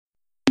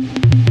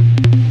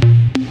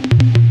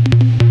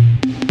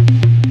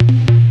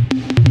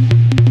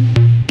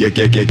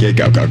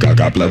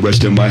Got blood rush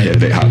to my head.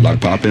 They hot lock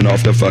popping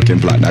off the fucking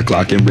block. Now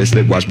clocking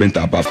wristlet watch been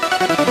top off.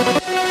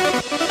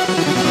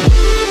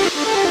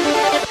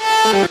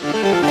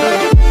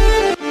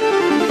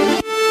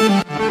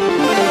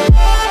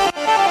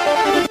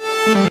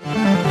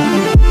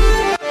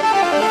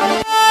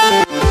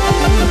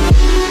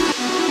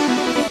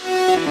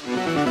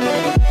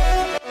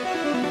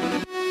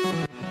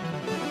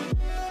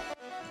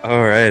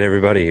 All right,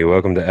 everybody.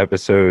 Welcome to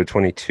episode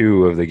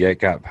 22 of the Get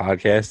Got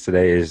podcast.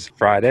 Today is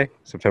Friday,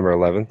 September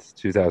 11th,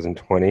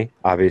 2020.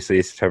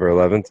 Obviously, September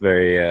 11th,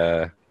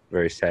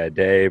 very sad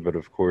day, but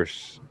of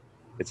course,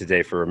 it's a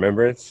day for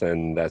remembrance,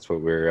 and that's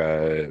what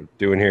we're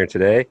doing here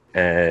today.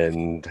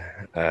 And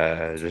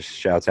just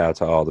shouts out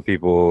to all the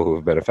people who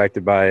have been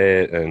affected by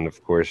it, and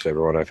of course,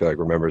 everyone I feel like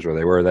remembers where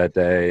they were that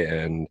day,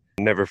 and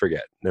never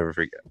forget.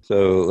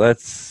 So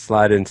let's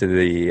slide into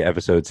the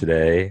episode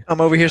today. I'm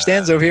over here.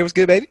 Stan's over here. What's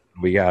good, baby?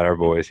 We got our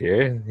boys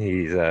here.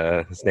 He's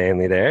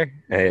Stanley there.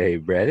 Hey,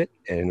 Brett.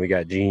 And we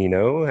got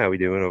Gino. How we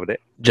doing over there?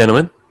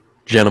 Gentlemen.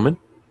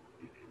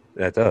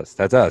 That's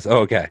us. Oh,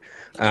 okay.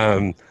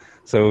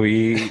 So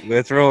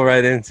let's roll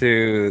right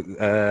into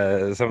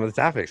some of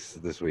the topics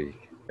this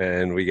week.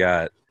 And we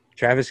got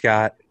Travis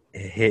Scott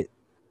hit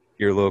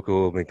your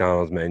local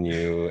McDonald's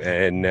menu,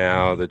 and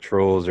now the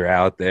trolls are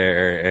out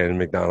there, and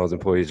McDonald's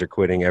employees are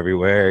quitting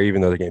everywhere,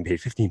 even though they're getting paid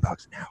 $15 an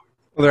hour.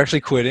 Well, they're actually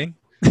quitting.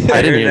 I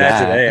didn't hear that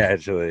today,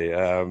 actually.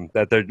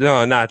 That they're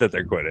not that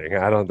they're quitting.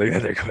 I don't think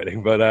that they're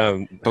quitting, but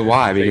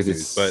why? Because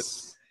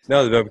because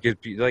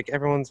like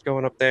everyone's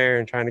going up there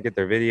and trying to get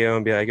their video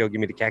and be like, "Yo,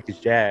 give me the Cactus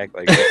Jack."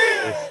 Like,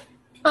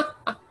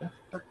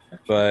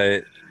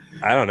 but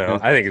I don't know.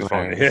 I think it's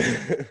funny.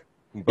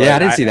 Yeah, I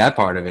didn't see that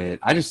part of it.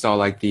 I just saw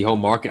like the whole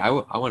market.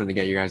 I wanted to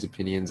get your guys'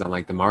 opinions on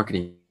like the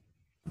marketing.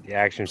 The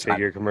action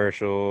figure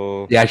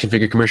commercial. The action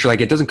figure commercial.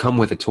 Like it doesn't come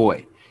with a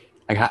toy.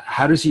 Like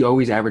how does he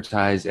always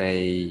advertise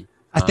a?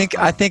 I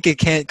think it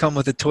can't come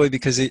with a toy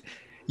because you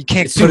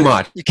can't. It's too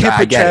much. You can't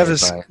put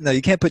Travis.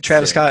 You can't put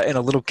Travis Scott in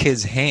a little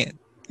kid's hand.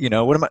 You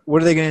know what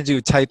are they gonna do?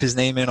 Type his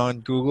name in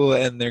on Google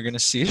and they're gonna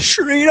see it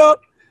straight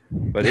up.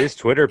 But his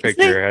Twitter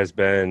picture has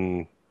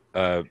been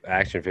an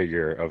action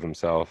figure of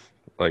himself.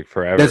 Like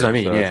forever. That's what I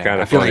mean. So yeah. It's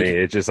kind of funny. Like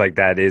it's just like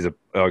that is a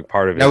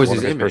part of his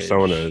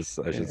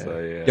personas, I should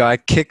say. Yeah. Yo, I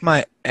kick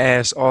my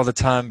ass all the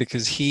time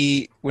because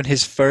when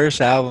his first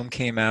album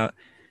came out,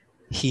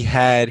 he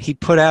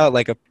put out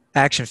like a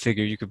action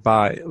figure you could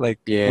buy with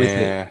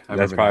it.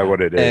 That's probably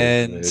what it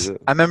is. And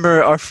I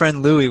remember our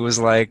friend Louis was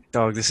like,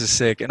 "Dog, this is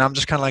sick," and I'm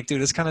just kind of like,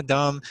 "Dude, it's kind of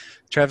dumb."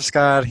 Travis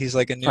Scott, he's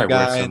like a new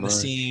guy in the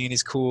scene.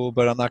 He's cool,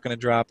 but I'm not gonna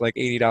drop like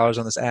 $80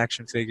 on this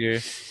action figure.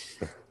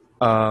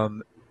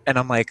 And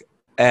I'm like,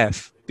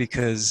 F,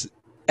 because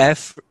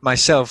F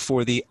myself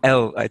for the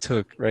L I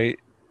took, right?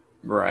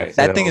 Right.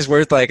 That thing is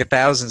worth like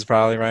 $1,000s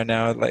probably right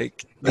now.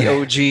 Like the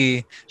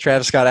OG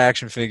Travis Scott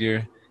action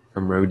figure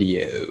from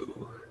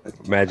Rodeo.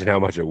 Imagine how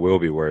much it will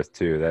be worth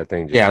too. That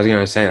thing. I was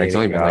gonna say like it's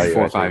only been like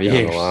 4 or 5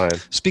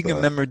 years. Speaking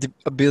of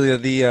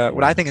memorabilia,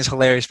 what I think is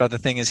hilarious about the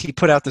thing is he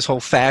put out this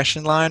whole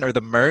fashion line or the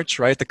merch,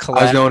 right? The collab.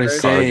 I was going to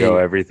say cargo,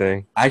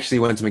 everything. I actually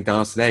went to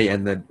McDonald's today,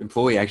 and the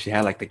employee actually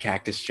had like the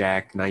Cactus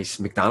Jack nice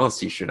McDonald's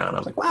T-shirt on. I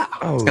was like, wow,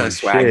 it's kind of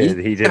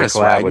swaggy. He did a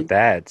collab with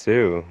that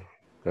too.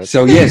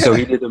 So he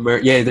did the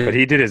merch. Yeah, but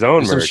he did his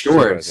own merch. Some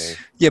shorts.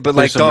 Yeah, but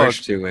like dog.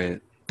 To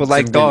it. But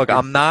like, dog,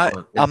 I'm not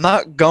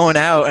going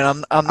out,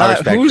 and I'm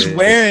not. Who's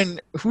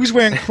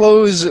wearing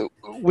clothes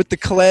with the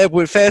collab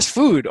with fast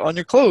food on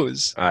your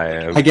clothes? I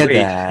am. I get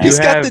that. He's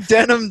got the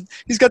denim.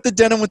 He's got the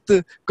denim with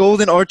the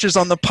golden arches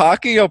on the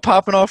pocket,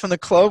 popping off in the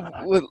club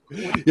with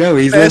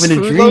he's fast living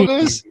a food dream.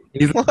 logos?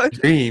 He's living a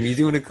dream. He's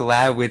doing a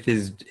collab with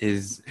his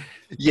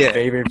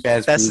favorite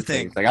fast that's food the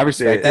thing. things. Like I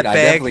respect that it. I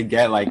bag, definitely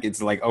get like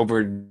it's like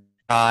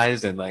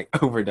overpriced and like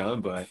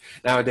overdone, but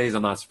nowadays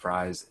I'm not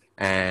surprised.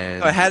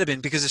 And it had been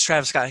because it's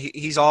Travis Scott.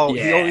 He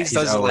always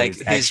does it like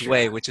his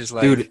way, which is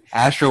like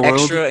extra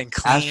and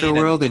clean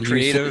and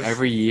creative. Houston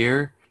every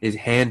year is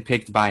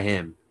handpicked by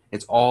him.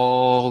 It's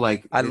all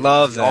like I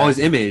love that. All his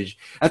image.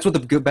 That's what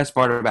the best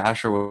part about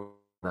Astroworld.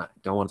 I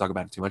don't want to talk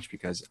about it too much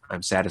because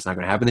I'm sad it's not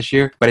going to happen this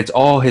year. But it's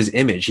all his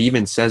image. He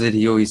even says it.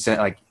 He always said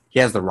like he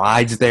has the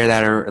rides there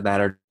that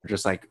are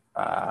just like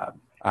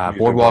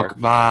boardwalk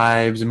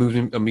vibes,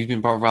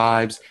 amusement park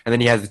vibes, and then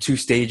he has the 2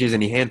 stages,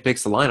 and he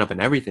handpicks the lineup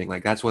and everything.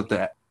 Like that's what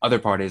the other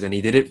part is, and he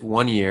did it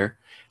 1 year,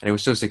 and it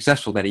was so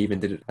successful that he even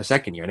did it a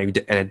second year, and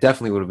it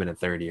definitely would have been a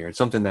third year. It's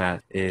something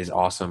that is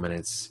awesome,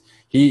 and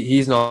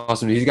he's an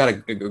awesome. He's got a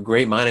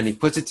great mind, and he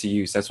puts it to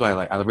use. That's why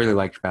I really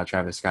like about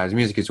Travis Scott. His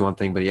music is one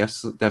thing, but he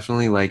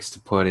definitely likes to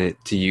put it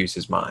to use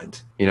his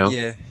mind. You know?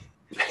 Yeah.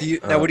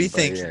 Now, what do you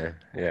think?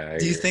 Yeah.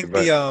 Do you think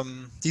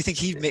do you think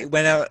he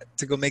went out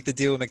to go make the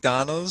deal with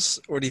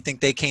McDonald's, or do you think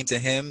they came to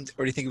him,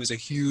 or do you think it was a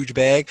huge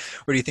bag,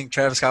 or do you think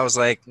Travis Scott was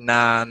like,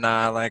 nah,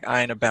 like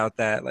I ain't about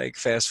that, like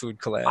fast food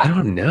collab? I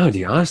don't know, to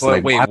be honest.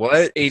 Wait,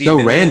 what? 80 so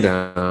million?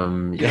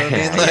 Random. You know what I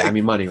mean? Like, I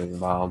mean, money was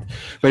involved,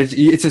 but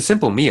it's a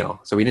simple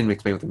meal. So we didn't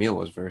explain what the meal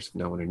was first.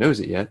 No one who knows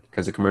it yet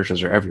because the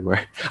commercials are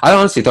everywhere. I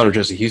honestly thought it was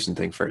just a Houston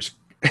thing first.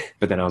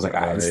 But then I was like,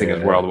 this thing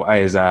is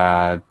worldwide, is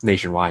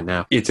nationwide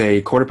now. It's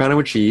a quarter pounder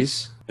with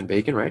cheese and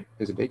bacon, right?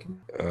 Is it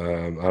bacon? I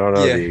don't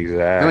know the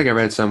exact. I feel like I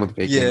read some with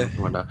bacon and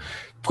whatnot.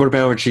 Quarter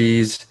pounder with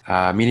cheese,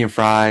 medium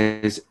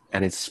fries,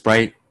 and it's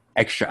Sprite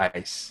extra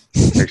ice.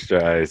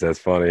 Extra ice, that's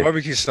funny.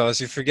 Barbecue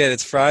sauce, you forget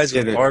it's fries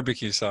with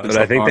barbecue sauce. But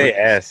I think they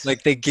asked.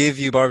 Like they give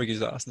you barbecue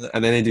sauce.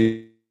 And then they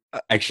do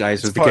extra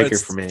ice was the kicker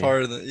for me.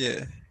 Part of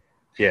the,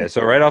 Yeah,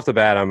 so right off the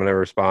bat, I'm going to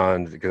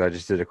respond because I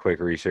just did a quick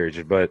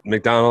research. But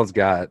McDonald's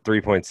got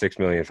 3.6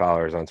 million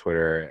followers on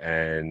Twitter,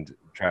 and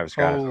Travis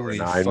Scott is over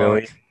 9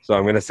 million. So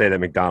I'm going to say that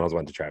McDonald's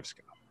went to Travis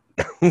Scott.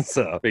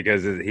 So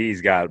because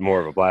he's got more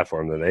of a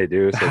platform than they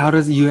do. So how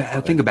does you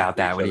think about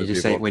that when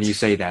you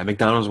say that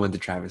McDonald's went to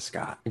Travis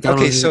Scott?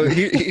 Okay, so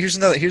here's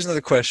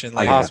another question.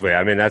 Like, possibly,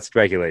 I mean that's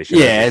speculation.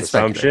 Yeah, it's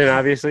assumption,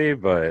 obviously,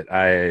 but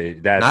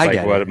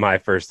what my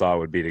first thought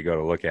would be to go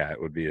to look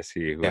at would be to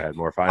see who had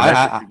more followers.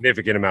 That's a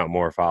significant amount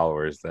more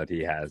followers that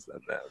he has than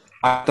them.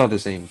 I thought the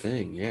same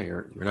thing. Yeah,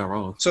 you're not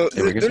wrong. So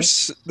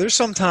there's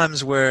some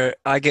times where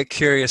I get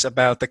curious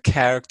about the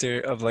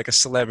character of like a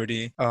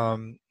celebrity.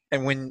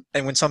 And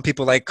when some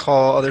people like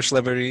call other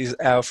celebrities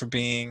out for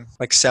being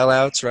like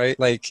sellouts, right?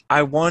 Like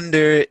I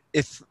wonder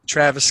if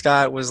Travis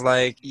Scott was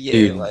like,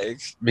 dude, like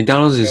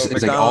McDonald's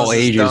is like all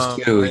ages dumb,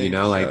 too,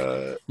 like,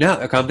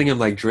 I'm thinking of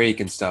like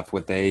Drake and stuff.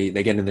 What they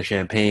get into the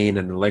champagne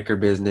and the liquor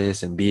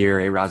business and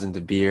beer. A-Rod's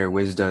into beer,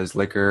 Wiz does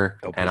liquor,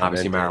 and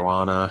obviously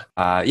marijuana.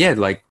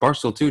 Like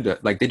Barstool too.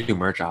 Like they do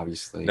merch,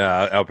 obviously.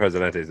 No, El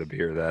Presidente is a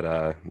beer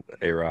that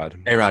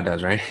A-Rod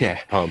does, right? Yeah,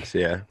 pumps.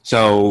 Yeah.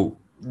 So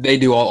they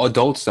do all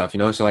adult stuff,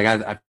 So like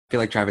I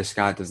feel like Travis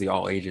Scott does the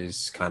all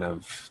ages kind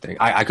of thing.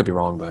 I could be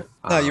wrong, but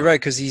no, you're right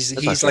because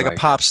he's like a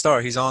pop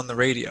star. He's on the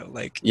radio,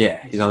 like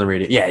he's on the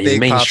radio. Yeah, he's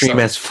mainstream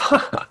as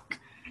fuck.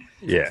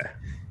 Yeah,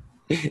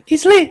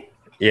 he's lit.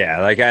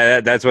 Yeah, like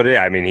that's what it is.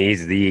 I mean,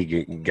 he's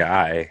the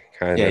guy.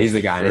 He's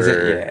the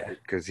guy.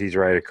 Because he's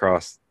right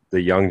across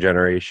the young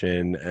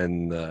generation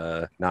and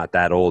the not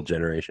that old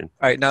generation.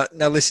 All right, now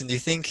listen. Do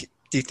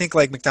you think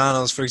like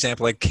McDonald's, for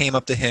example, like came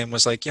up to him,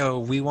 was like, yo,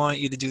 we want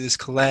you to do this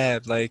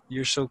collab. Like,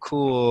 you're so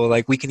cool.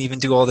 Like, we can even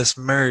do all this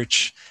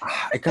merch.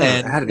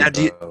 Now,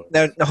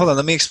 hold on,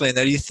 let me explain.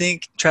 Now, do you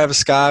think Travis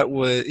Scott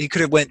he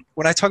could have went,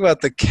 when I talk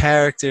about the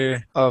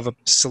character of a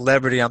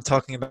celebrity, I'm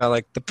talking about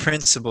like the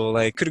principle,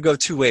 like could have go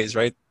two ways,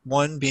 right?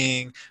 One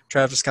being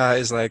Travis Scott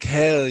is like,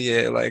 hell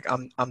yeah, like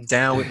I'm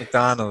down with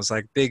McDonald's,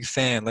 like big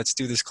fan. Let's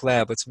do this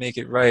collab. Let's make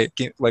it right.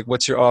 Like,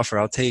 what's your offer?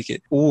 I'll take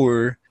it.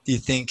 Or do you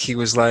think he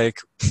was like,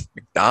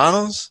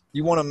 McDonald's?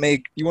 You want to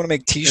make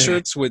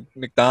T-shirts with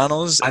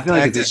McDonald's? I feel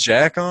like this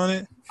Jack on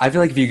it. I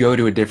feel like if you go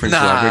to a different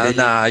celebrity,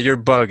 you're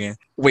bugging.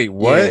 Wait,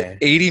 what? Yeah.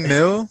 80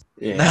 mil?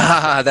 Yeah.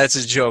 Nah, that's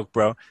a joke,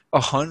 bro.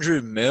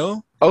 100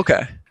 mil?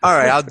 Okay. All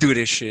right, I'll do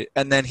this shit.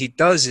 And then he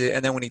does it,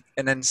 and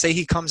then say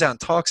he comes out and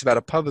talks about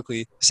it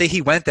publicly. Say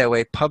he went that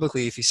way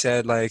publicly if he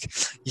said like,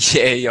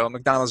 yeah, yo,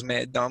 McDonald's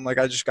mad dumb. Like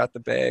I just got the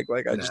bag.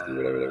 Like I just do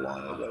whatever they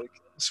wanted. Like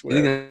I swear.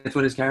 You think that's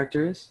what his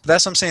character is?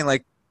 That's what I'm saying.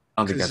 Like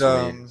I don't think that's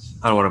what he is.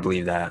 I don't want to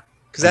believe that.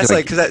 Because that's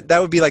because that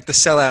would be like the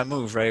sellout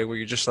move, right? Where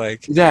you're just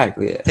like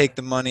take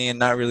the money and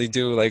not really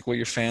do like what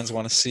your fans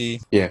want to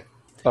see. Yeah.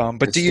 But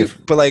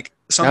but like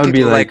some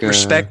people like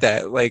respect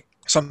that. Like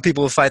some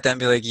people will fight that and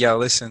be like, yo,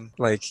 listen,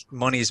 like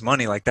money is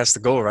money. Like that's the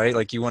goal, right?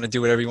 Like you want to do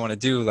whatever you want to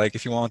do. Like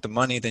if you want the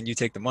money, then you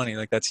take the money.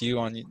 Like that's you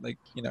on, like,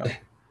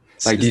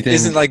 Like, do you think,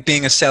 isn't like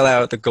being a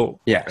sellout the goal?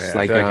 Yes.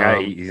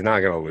 He's not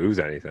going to lose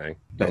anything.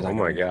 Oh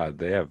my God.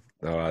 They have.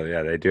 Oh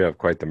yeah, they do have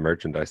quite the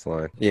merchandise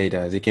line. Yeah, he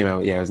does. He came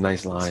out. Yeah, it was a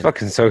nice line. It's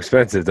fucking so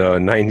expensive though.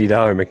 $90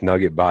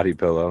 McNugget body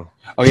pillow.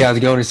 Oh yeah, I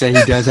was going to say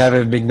he does have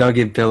a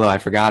McNugget pillow. I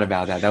forgot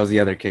about that. That was the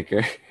other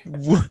kicker.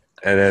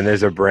 And then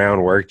there's a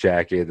brown work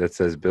jacket that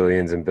says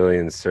 "Billions and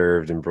Billions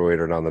Served"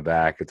 embroidered on the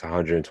back. It's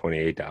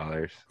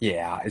 $128.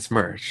 Yeah, it's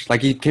merch.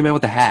 Like he came out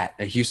with a hat,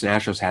 a Houston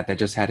Astros hat that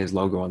just had his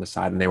logo on the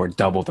side, and they were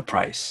double the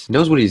price. He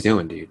knows what he's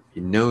doing, dude. He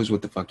knows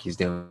what the fuck he's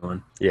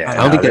doing. Yeah, I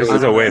don't think this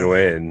is a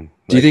win-win.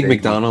 Do you think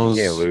McDonald's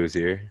can't lose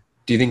here?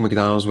 Do you think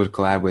McDonald's would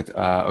collab with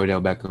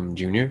Odell Beckham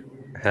Jr.?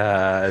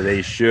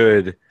 They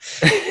should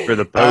for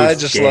the post. I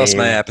just lost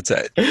my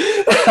appetite.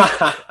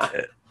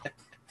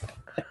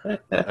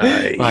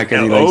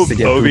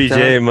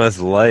 OBJ must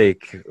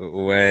like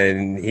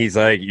when he's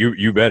like,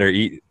 you better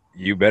eat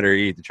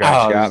the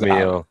Travis Scott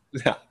meal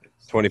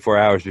 24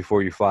 hours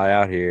before you fly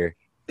out here,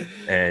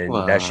 and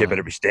that shit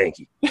better be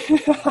stanky.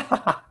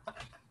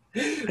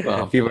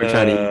 Well, people are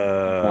trying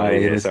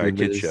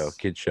to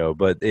kid show,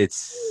 but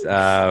it's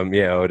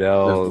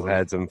Odell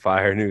had some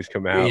fire news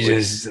come out.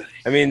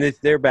 I mean,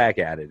 they're back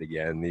at it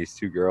again. These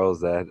two girls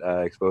that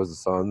exposed the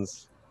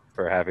Suns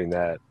for having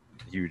that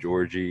huge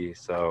orgy.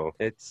 So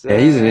it's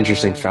he's an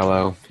interesting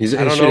fellow. His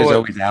shit is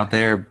always out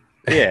there.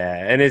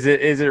 Yeah, and is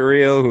it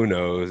real? Who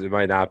knows? It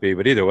might not be,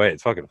 but either way,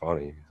 it's fucking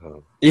funny.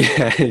 So.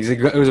 Yeah,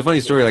 it was a funny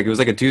story. Like it was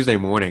like a Tuesday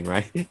morning,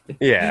 right?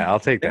 Yeah, I'll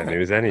take that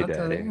news any day.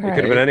 It could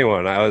have been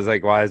anyone. I was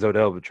like, why is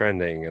Odell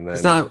trending? And then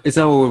it's not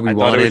what we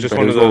wanted, but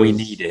it was what we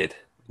needed.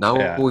 Not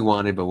Yeah. what we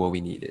wanted, but what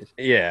we needed.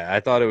 Yeah, I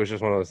thought it was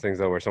just one of those things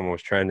though where someone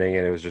was trending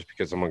and it was just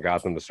because someone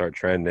got them to start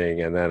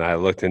trending, and then I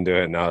looked into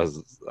it and I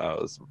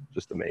was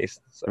just amazed.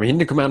 So. I mean, he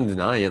didn't come out and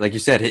deny it. Like you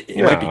said, it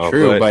might be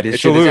true, but his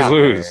it's a shit is out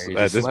there. lose-lose He's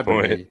at a this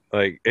celebrity. point.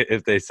 Like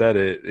if they said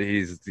it,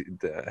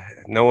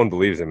 no one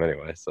believes him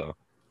anyway. So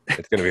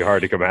it's going to be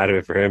hard to come out of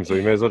it for him. So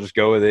he may as well just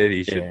go with it.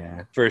 He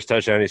should first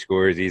touchdown he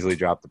scores, easily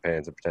drop the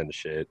pants and pretend to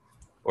shit,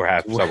 or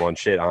have someone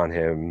shit on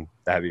him.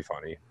 That'd be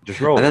funny. Just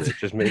roll it.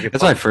 Just make it.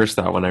 That's what I first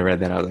thought when I read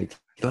that. I was like,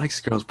 he likes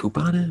girls poop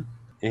on him.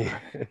 Yeah.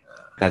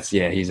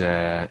 He's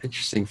a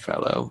interesting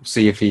fellow.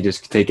 See if he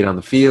just take it on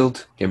the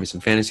field, give me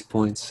some fantasy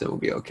points, and we'll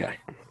be okay.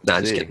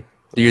 Nah, just kidding.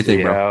 Do your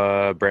thing, bro.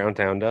 How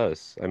Browntown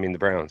does. I mean, the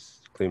Browns.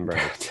 Cleveland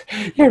Browns.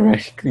 Yeah,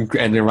 right.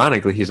 And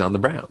ironically, he's on the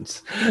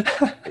Browns.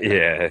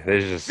 Yeah,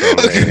 there's just so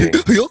many.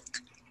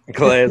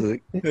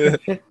 Classic.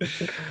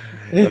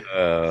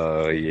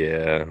 Oh,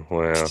 yeah.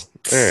 Well,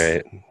 all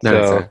right.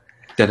 No,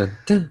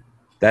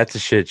 that's a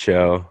shit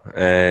show.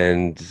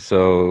 And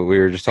so we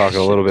were just talking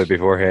a little bit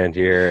beforehand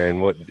here,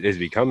 and what is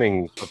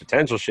becoming a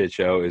potential shit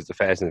show is the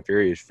Fast and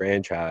Furious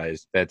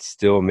franchise that's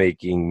still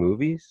making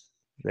movies.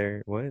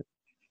 They're what?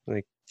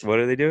 Like, what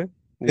are they doing?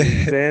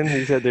 Dan,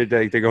 you said they're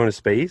going to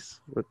space?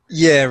 What?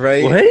 Yeah,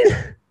 right.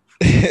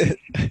 What?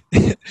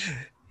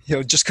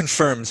 Yo, just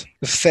confirmed.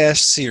 The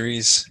Fast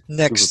series,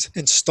 next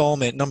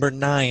installment, number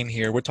 9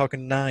 here. We're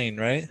talking 9,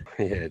 right?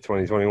 Yeah,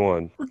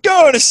 2021. We're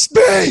going to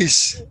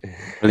space!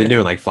 Are they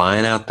doing like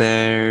flying out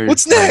there?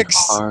 What's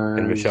next? Cars?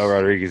 And Michelle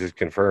Rodriguez is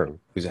confirmed.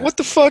 Who's that? What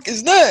the fuck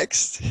is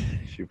next?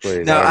 She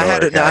plays. Now, I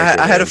had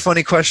a fun.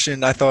 funny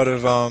question I thought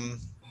of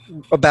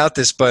about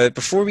this, but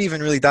before we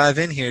even really dive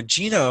in here,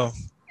 Gino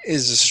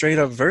is a straight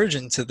up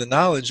virgin to the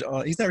knowledge.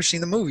 He's never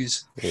seen the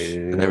movies.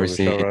 Never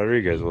seen Michelle it.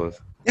 Rodriguez was.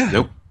 Yeah.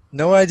 Nope.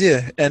 No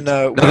idea. And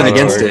Nothing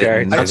against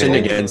okay. it. Nothing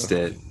told- against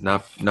it.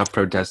 Not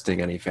protesting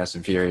any Fast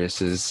and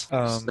Furious. It's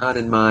not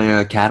in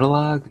my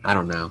catalog. I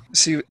don't know.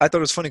 see, I thought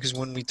it was funny because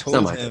when we told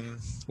Not my him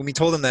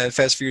that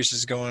Fast Furious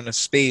is going to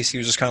space, he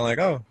was just kind of like,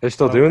 "Oh, They're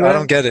still doing that? I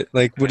don't get it.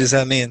 Like, what does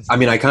that mean?" I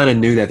mean, I kind of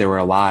knew that there were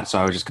a lot, so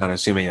I was just kind of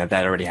assuming that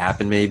already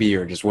happened, maybe,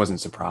 or just wasn't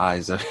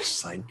surprised. I was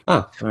just like,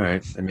 oh, all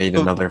right. I made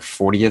another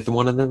 40th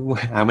one of them.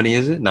 How many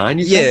is it? 9?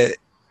 You said?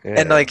 Yeah,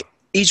 and like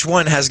each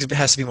one has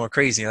to be more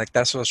crazy. Like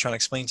that's what I was trying to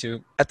explain to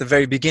you. At the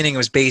very beginning, it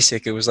was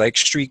basic. It was like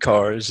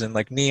streetcars and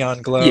like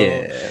neon glow.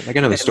 Yeah, like I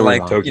know the and, story.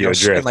 like, Tokyo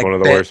Drift, and, like, one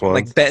of the worst ones.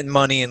 Like betting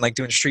money and like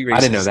doing street races.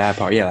 I didn't know that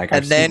part. Yeah, like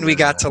And then we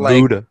got to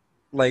like Buddha.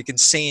 like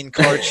insane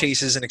car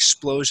chases and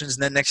explosions.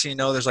 And then next thing you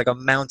know, there's like a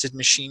mounted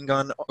machine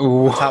gun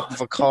Ooh. on top of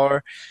a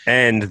car.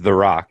 And The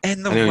Rock.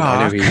 And The I know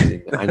Rock.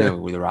 I know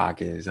who The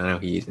Rock is. I know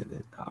he's in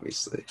it,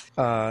 obviously.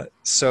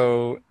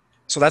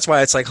 So that's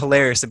why it's like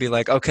hilarious to be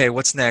like, okay,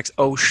 what's next?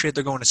 Oh shit,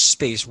 they're going to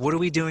space. What are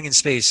we doing in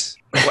space?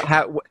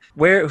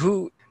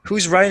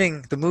 Who's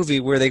writing the movie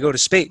where they go to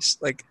space?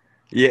 Like,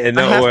 Yeah,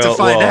 no, I have to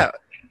find out.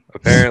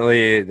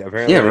 Apparently, Yeah,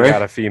 they right.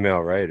 got a female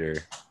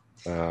writer.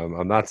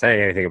 I'm not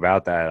saying anything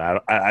about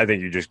that. I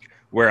think you just.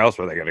 Where else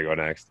were they going to go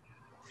next?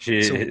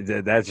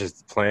 That's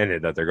just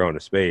planted that they're going to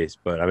space.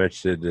 But I'm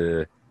interested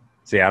to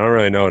see. I don't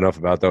really know enough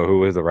about who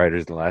was the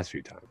writers the last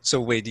few times. So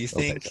wait, do you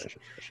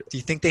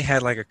think they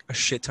had like a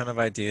shit ton of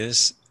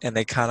ideas and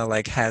they kind of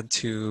like had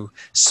to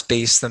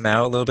space them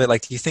out a little bit?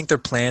 Like, do you think they're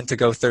planned to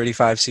go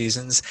 35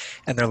 seasons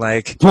and they're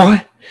like,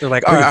 What? all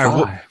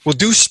right, we'll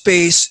do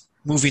space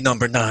movie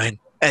number 9.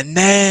 And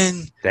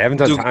then They haven't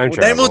done time travel.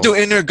 Then we'll do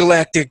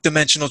intergalactic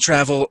dimensional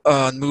travel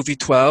on movie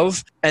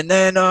 12, and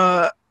then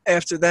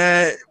after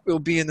that we'll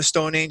be in the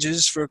Stone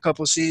Ages for a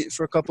couple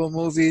of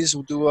movies.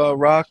 We'll do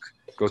Rock.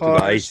 Go to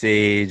the Ice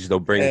Age. They'll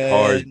bring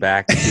cars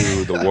back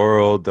to the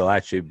world. They'll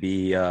actually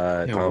be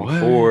Tom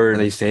Ford. Are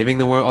they saving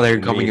the world? Oh, they're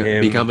Meet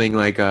becoming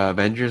like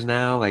Avengers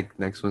now. Like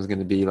next one's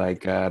gonna be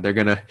like it's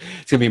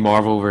gonna be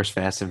Marvel versus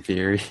Fast and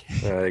Furious.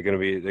 They're gonna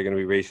be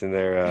racing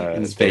their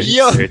In space.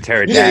 their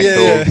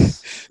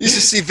pterodactyls. You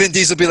should see Vin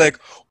Diesel be like,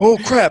 "Oh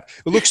crap!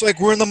 It looks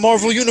like we're in the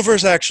Marvel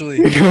universe actually."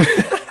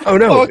 Oh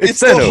no, Fuck, it's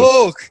the Thanos.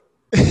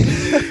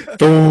 Hulk.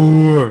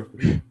 Thor.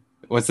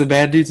 What's the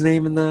bad dude's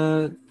name in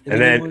the?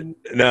 Then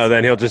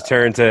he'll just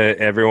turn to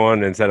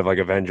everyone instead of like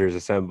Avengers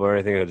Assemble or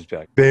anything. He'll just be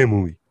like,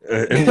 "Family,"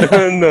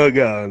 and they'll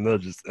go, and they'll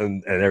just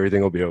and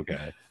everything will be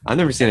okay. I've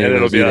never seen any And of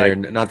it'll those be either.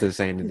 like- Not to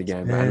say it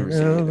again, but I've never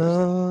seen any of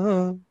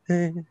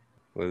those.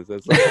 What is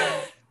that song?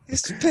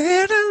 It's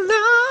been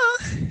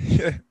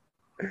a long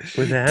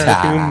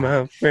Without you,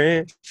 my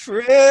friend.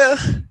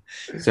 forever.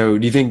 So,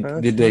 do you think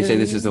did they say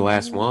this is the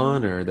last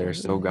one, or they're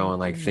still going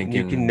like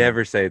thinking? You can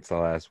never say it's the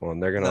last one.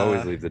 They're gonna Nah.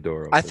 always leave the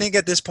door open. I think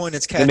at this point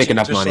it's They catching. make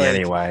enough just money like,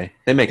 anyway.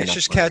 They make It's enough.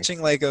 just money.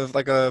 catching like a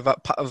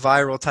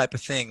viral type of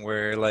thing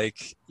where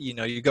like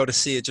you go to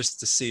see it just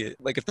to see it.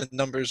 Like if the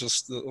numbers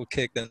will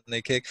kick, then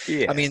they kick.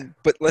 Yeah. I mean,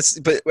 but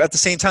at the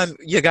same time,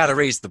 you got to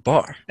raise the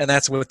bar, and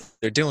that's what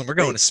they're doing. We're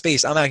going to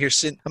space. I'm out here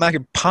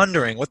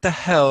pondering what the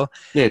hell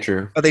Yeah,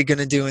 true. are they going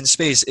to do in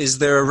space? Is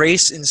there a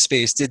race in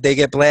space? Did they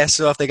get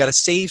blasted off? They got to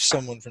save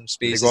someone from they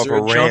space. go Is up there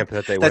a a ramp jump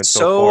that they went that's so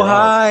so far up.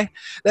 high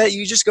that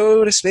you just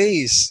go to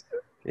space?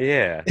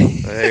 Yeah,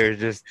 they were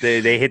just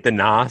they hit the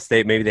NOS.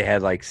 Maybe they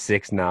had like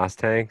 6 NOS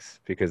tanks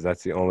because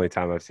that's the only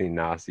time I've seen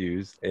NOS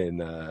used in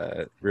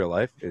real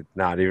life. It's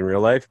not even real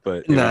life,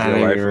 but it was Not real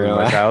even life from real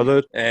my life.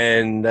 childhood.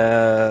 And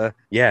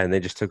and they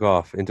just took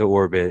off into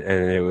orbit,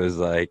 and it was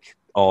like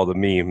all the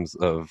memes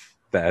of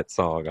that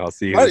song. I'll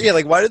see you. Yeah,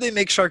 like why did they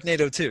make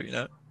Sharknado 2? You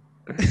know,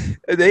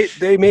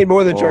 They made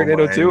more than Oh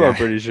Sharknado my 2. I'm God.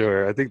 pretty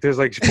sure. I think there's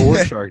like 4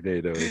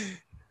 Sharknadoes.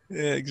 yeah,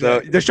 So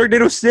exactly. there's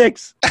Sharknado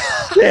 6.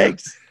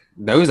 6.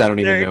 Those I don't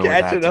even They're know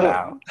where catching that's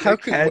up. about. How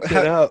could Catching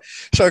up.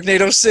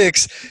 Sharknado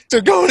 6?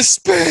 They're going to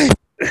space.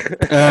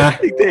 I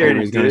think they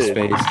already Everybody's going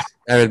to did.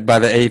 space. By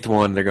the 8th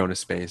one, they're going to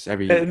space.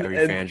 Every And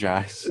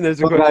franchise.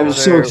 there's a I question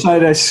was so there.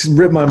 excited I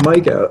ripped my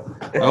mic out.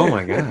 Oh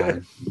my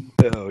God.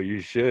 Oh, you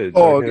should.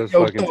 Dog, Sharknado's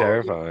yo, fucking dog.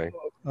 terrifying.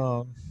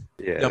 Yeah,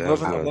 Yeah, I'm that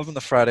was loving nuts.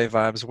 the Friday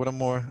vibes. What a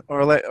more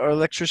our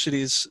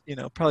electricity is,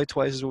 probably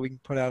twice as what we can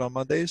put out on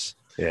Mondays.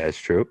 Yeah, it's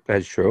true.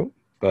 That's true.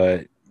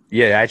 But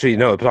yeah, actually,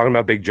 no. Talking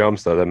about big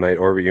jumps though, that might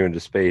orbit you into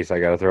space. I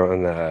got to throw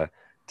in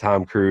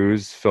Tom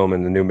Cruise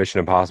filming the new Mission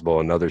Impossible,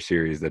 another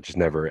series that just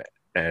never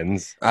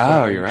ends.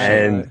 Oh, you're right.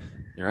 And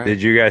You're right.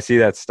 did you guys see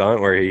that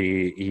stunt where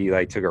he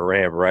like took a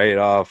ramp right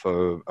off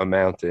of a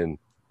mountain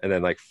and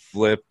then like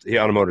flipped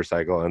on a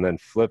motorcycle and then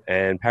flipped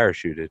and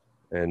parachuted,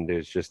 and it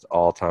was just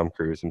all Tom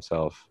Cruise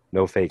himself,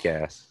 no fake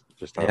ass.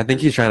 Just Tom I think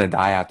Cruise. he's trying to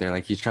die out there.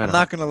 Like he's trying I'm to.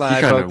 not gonna lie, he's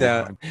I trying bugged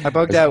out. I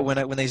bugged out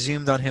when they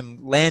zoomed on him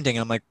landing.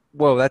 I'm like,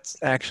 whoa, that's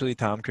actually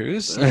Tom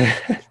Cruise.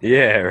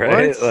 Yeah,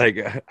 right. What?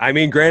 Like, I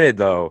mean, granted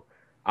though,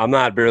 I'm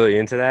not really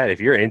into that. If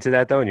you're into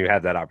that though, and you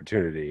have that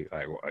opportunity,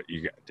 like,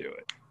 you got to do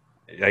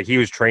it. Like, he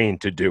was trained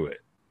to do it.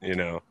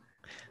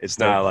 It's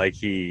not like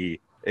he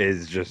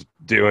is just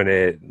doing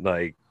it.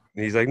 Like,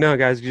 he's like, no,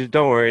 guys, just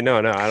don't worry. No,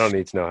 I don't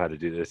need to know how to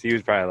do this. He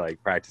was probably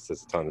like practiced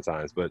this a ton of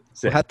times, but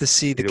We'll have to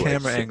see the Either way,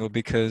 camera sick. angle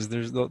because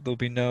there'll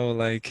be no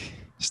like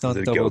Is stunt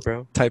it a double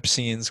GoPro? type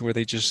scenes where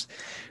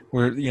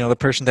the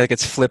person that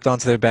gets flipped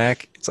onto their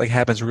back, it's like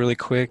happens really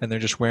quick and they're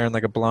just wearing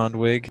like a blonde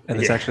wig and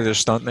it's Yeah. actually their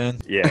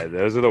stuntman. Yeah,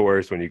 those are the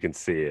worst when you can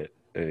see it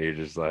and you're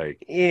just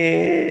like,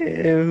 yeah,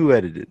 who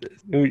edited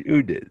this?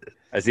 Who did this?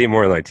 I see it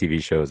more in like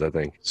TV shows, I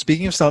think.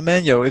 Speaking of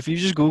stuntman, if you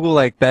just Google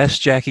like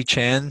best Jackie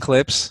Chan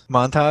clips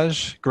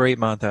montage, great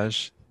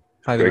montage.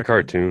 Highly Great recommend.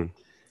 cartoon.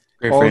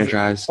 Great All of-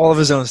 franchise. All of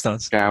his own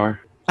stunts. Shower.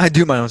 I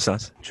do my own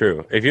stunts.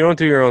 True. If you don't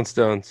do your own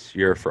stunts,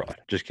 you're a fraud.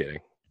 Just kidding.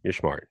 You're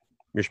smart.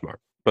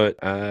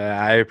 But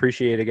I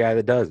appreciate a guy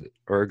that does it,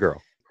 or a girl,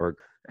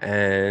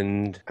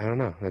 and I don't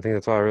know. I think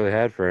that's all I really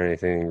had for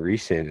anything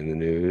recent in the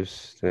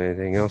news. Did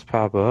anything else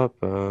pop up?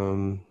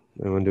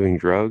 Anyone doing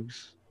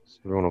drugs? Is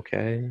everyone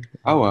okay?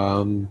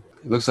 Oh,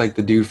 it looks like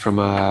the dude from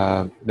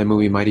the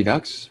movie Mighty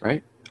Ducks,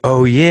 right?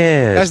 Oh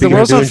yeah, Guys, the speaking of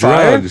world's on doing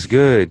fire? drugs.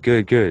 Good.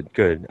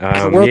 The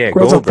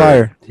world's on Goldberg.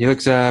 fire. He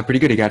looks pretty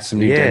good. He got some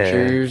new Yeah,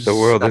 dentures. the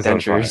world Not is on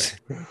dentures.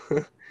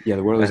 Yeah,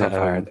 the world is on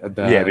fire.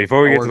 Yeah,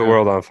 before we get to the organ-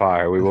 world on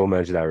fire, we will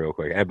mention that real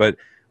quick.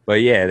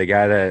 But yeah, the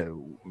guy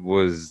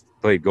that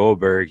played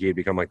Goldberg, he had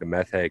become like the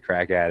meth head,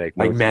 crack addict,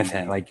 like mostly meth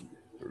head, like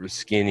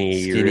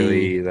skinny, Skinny.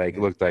 really like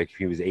looked like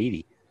he was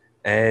 80,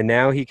 and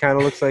now he kind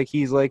of looks like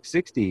he's like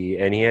 60,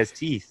 and he has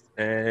teeth,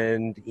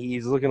 and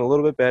he's looking a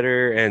little bit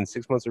better. And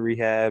 6 months of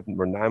rehab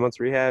or 9 months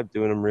of rehab,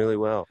 doing him real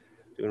well.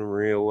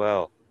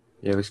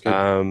 yeah, looks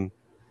good.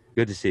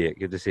 Good to see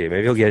it.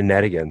 Maybe he'll get a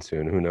net again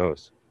soon. Who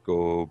knows?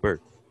 Goldberg.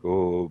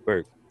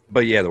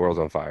 But yeah, the world's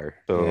on fire.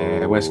 So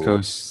Yeah, West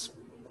Coast,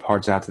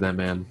 hearts out to them,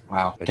 man.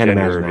 Wow, a can't gender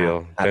imagine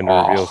reveal. that. Gender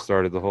Oh. reveal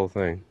started the whole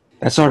thing.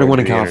 That started one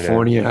in According to the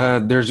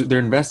California. They're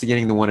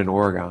investigating the one in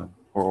Oregon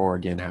or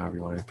Oregon, however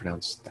you want to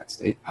pronounce that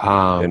state.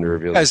 Gender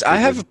reveal. Guys, I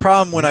have a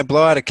problem when I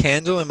blow out a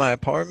candle in my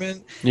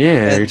apartment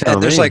Yeah, you're and telling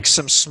there's me. like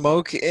some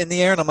smoke in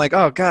the air and I'm like,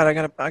 oh god, I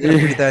gotta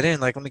breathe that in.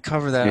 Like, let me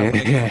cover that.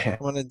 Yeah.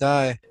 I'm gonna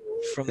die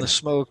from the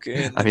smoke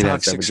and the I mean,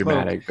 that's toxic so smoke.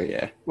 dramatic, but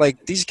yeah,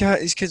 Like these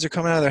kids are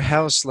coming out of their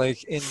house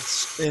like in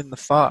the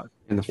fog.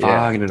 in the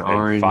fog and an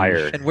orange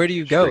fire. And where do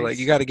you go? Streets. Like,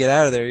 you got to get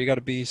out of there. You got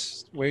to be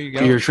where you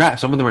go. You're trapped.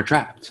 Some of them are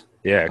trapped.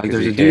 Yeah, Like, because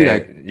there's you a dude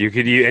can't. You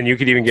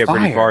could even get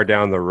pretty Fire. far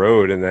down the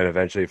road and then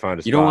eventually find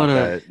a You don't spot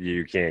wanna- that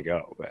you can't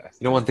go past.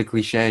 You don't want the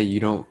cliche. You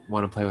don't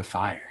want to play with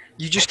fire.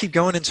 You just keep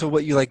going until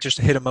what you like just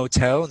hit a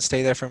motel and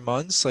stay there for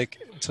months, like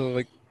until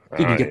like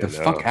Dude, you get the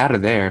fuck out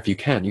of there if you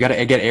can. You got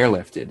to get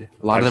airlifted.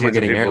 A lot of I've them are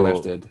seen some getting people-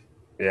 airlifted.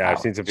 Yeah, I've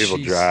seen some people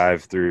Jeez.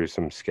 drive through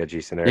some sketchy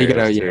Yeah, scenarios. you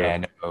gotta, too. yeah,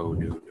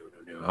 no.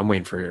 I'm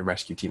waiting for a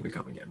rescue team to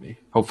come and get me.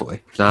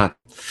 Hopefully, if not.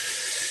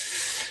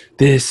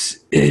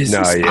 This is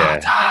No,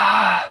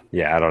 Sparta.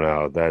 Yeah, I don't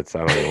know. I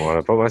don't even want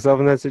to put myself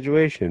in that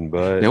situation,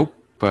 but Nope.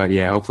 But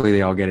yeah, hopefully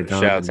they all get it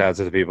done. shouts and, out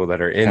to the people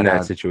that are in Shout that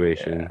out,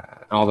 situation.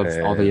 all the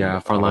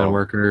And frontline all-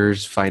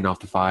 workers fighting off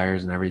the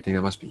fires and everything.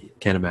 That must be.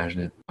 Can't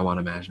imagine it. I want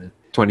to imagine it.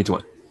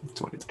 2020.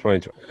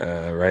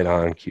 2020, right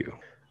on cue.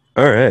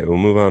 All right, we'll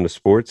move on to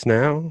sports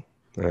now.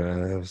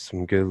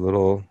 Some good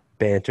little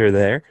banter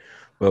there.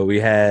 But we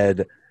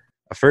had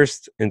a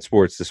first in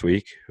sports this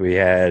week. We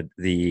had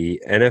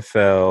the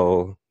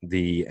NFL,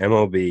 the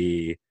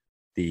MLB,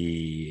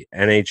 the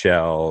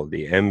NHL,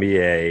 the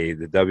NBA,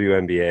 the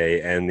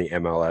WNBA, and the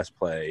MLS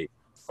play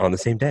on the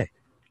same day.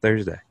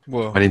 Thursday.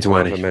 Whoa.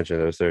 2020. I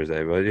mentioned it was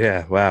Thursday, but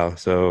yeah, wow.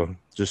 So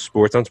just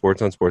sports on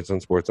sports on sports on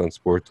sports on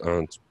sports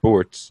on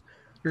sports.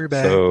 You're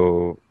back.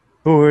 So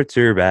sports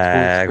are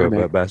back.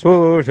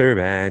 Sports are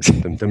back.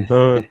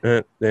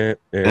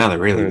 Now they're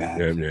really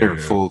bad. They're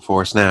full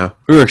force now.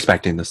 We were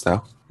expecting this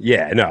though.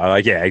 Yeah, no,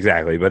 like yeah,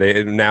 exactly. But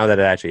now that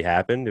it actually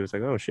happened, it was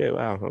like, oh shit,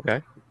 wow,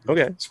 okay.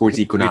 Sports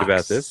equinox. Read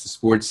about this.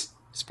 Sports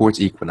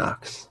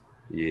equinox.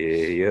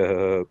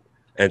 Yeah.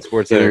 And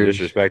SportsCenter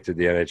disrespected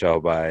the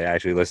NHL by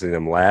actually listing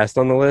them last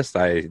on the list.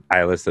 I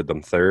listed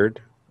them third.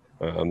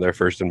 They're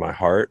first in my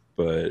heart,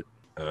 but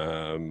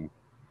it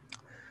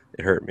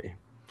hurt me.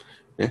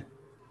 Yeah,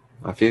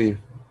 I feel you.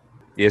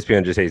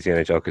 ESPN just hates the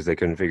NHL because they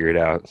couldn't figure it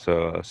out.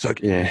 So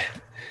suck it. Yeah.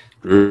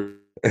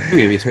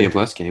 ESPN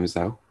Plus games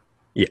though.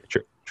 Yeah,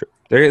 true.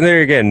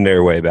 They're getting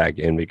their way back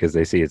in because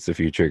they see it's the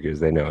future because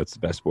they know it's the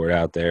best sport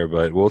out there.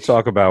 But we'll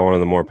talk about one of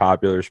the more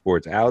popular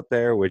sports out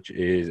there, which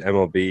is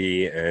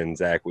MLB, and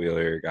Zach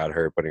Wheeler got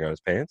hurt putting on his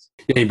pants.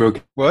 Yeah, he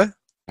broke. What?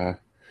 Yeah,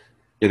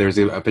 there was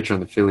a pitcher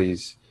on the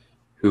Phillies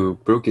who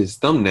broke his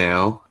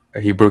thumbnail.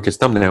 He broke his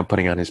thumbnail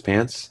putting on his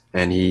pants,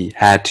 and he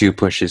had to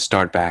push his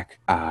start back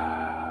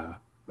a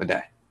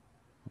day.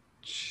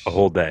 A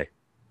whole day.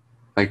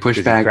 Like push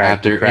back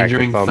after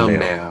injuring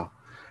thumbnail.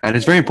 And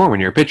it's very important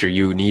when you're a pitcher.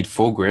 You need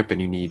full grip and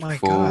you need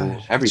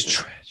everything. It's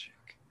tragic.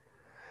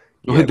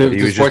 Yeah,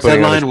 the sports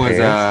headline was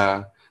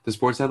the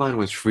sports headline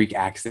was freak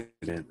accident,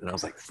 and I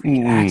was like,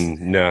 freak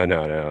accident.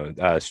 No.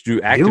 Active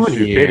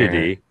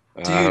stupidity.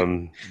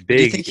 Do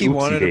you think he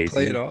wanted to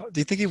play it off? Do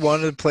you think he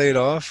wanted to play it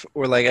off,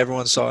 or like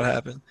everyone saw it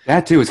happen?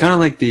 That too. It's kind of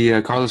like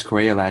the Carlos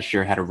Correa last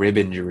year had a rib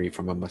injury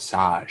from a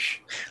massage.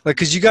 Like,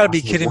 because you got to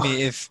be kidding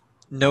me if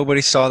nobody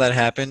saw that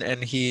happen,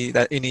 and he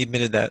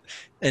admitted that,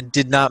 and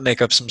did not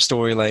make up some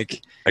story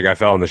like I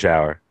fell in the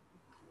shower.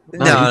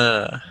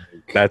 No.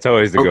 That's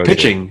always the go.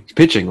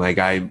 Pitching. Like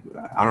I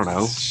don't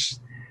know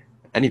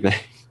anything.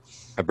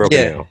 I broke a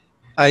nail.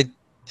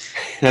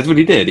 That's what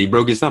he did. He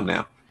broke his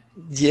thumbnail.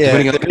 Yeah,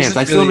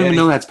 I still don't even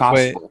know that's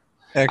possible.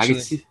 Wait,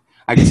 actually,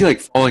 I can see like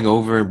falling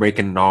over and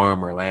breaking an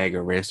arm or leg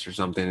or wrist or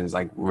something is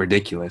like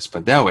ridiculous.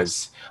 But that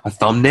was a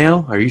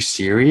thumbnail. Are you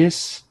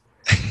serious?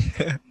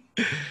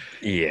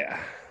 Yeah.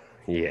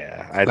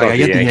 I thought the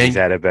Yankees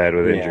had it bad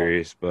with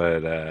injuries,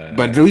 but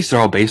at least they're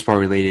all baseball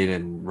related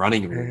and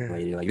running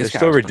related. Like, it's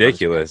still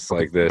ridiculous.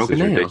 Like, this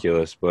is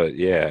ridiculous, but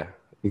yeah.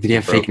 Like, did he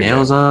have fake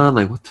nails on?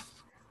 Like, what?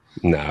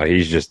 No,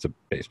 he's just a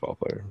baseball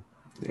player.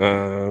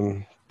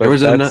 There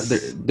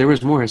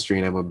was more history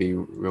in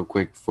MLB real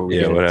quick before we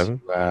get into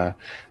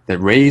the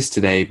Rays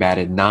today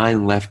batted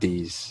 9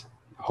 lefties.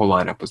 The whole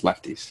lineup was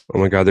lefties. Oh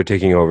my God, they're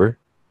taking over.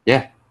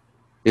 Yeah,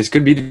 this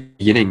could be the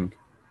beginning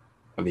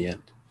of the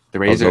end. The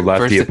Rays are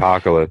lefty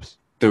apocalypse.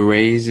 The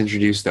Rays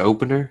introduced the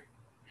opener,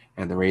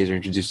 and the Rays are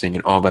introducing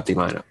an all lefty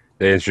lineup.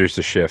 They introduced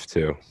a shift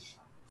too.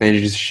 They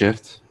introduced a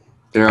shift.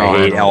 I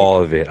hate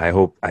all of it. I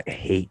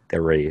hate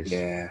the Rays.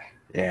 Yeah,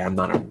 I'm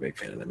not a big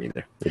fan of them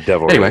either. The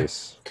Devil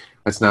Rays.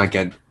 Let's not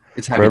get.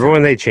 Remember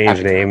when they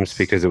changed names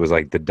because it was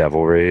like the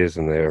Devil Rays,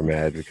 and they were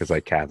mad because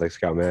like Catholics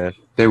got mad?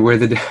 They were I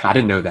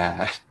didn't know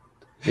that.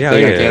 Yeah,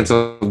 they got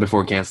canceled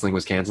before canceling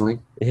was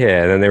canceling.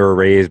 Yeah, and then they were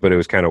Rays, but it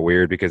was kind of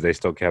weird because they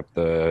still kept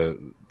the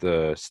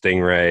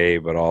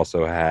stingray, but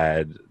also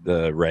had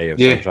the ray of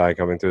sunshine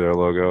coming through their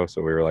logo.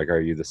 So we were like, "Are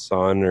you the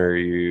sun, or are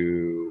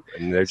you?"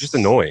 And they're just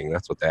annoying.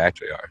 That's what they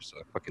actually are. So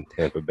fucking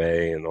Tampa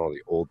Bay and all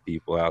the old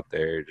people out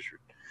there.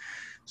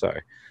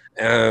 Sorry.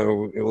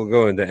 We'll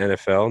go into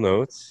NFL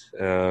notes.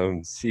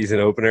 Season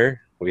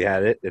opener, we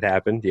had it. It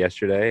happened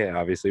yesterday.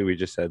 Obviously, we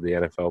just said the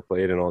NFL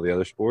played and all the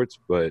other sports,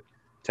 but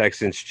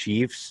Texans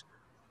Chiefs,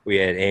 we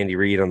had Andy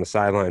Reid on the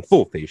sideline,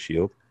 full face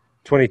shield,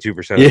 22%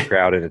 of the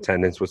crowd in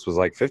attendance, which was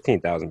like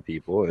 15,000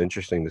 people.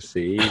 Interesting to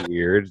see.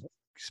 Weird,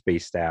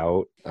 spaced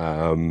out.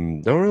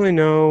 Don't really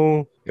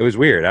know. It was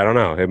weird. I don't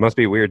know. It must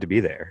be weird to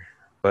be there,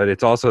 but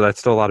that's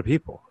still a lot of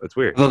people. It's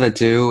weird. I thought that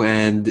too,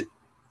 and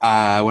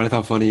what I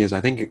thought funny is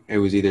I think it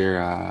was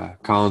either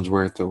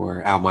Collinsworth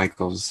or Al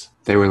Michaels.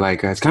 They were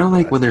like, it's kind of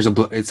like when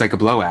it's like a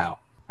blowout.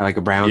 Like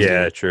a Browns game.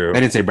 Yeah, true. They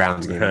didn't say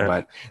Browns game,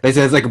 but they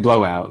said it's like a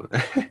blowout.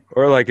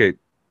 Or like a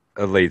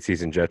late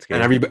season Jets game.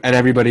 And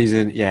everybody's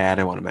in. Yeah, I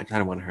don't want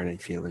to hurt any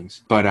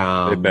feelings. But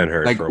they've been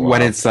hurt like for a while.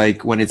 when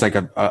it's like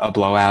a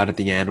blowout at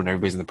the end when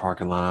everybody's in the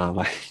parking lot.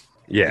 Like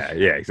yeah,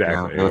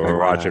 exactly. We're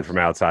watching from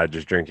outside,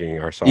 just drinking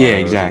our sauce. Yeah,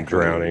 exactly. And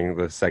drowning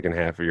the second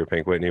half of your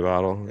Pink Whitney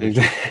bottle.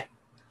 Yeah.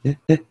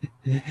 And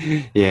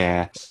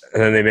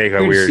then they make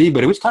a weird.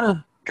 But it was kind of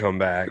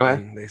comeback.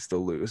 And they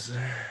still lose.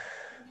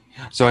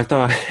 So I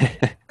thought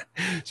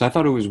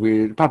it was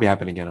weird. It'll probably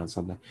happen again on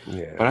Sunday.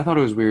 Yeah. But I thought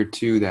it was weird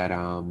too that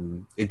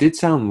it did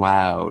sound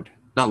loud.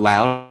 Not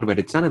loud, but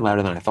it sounded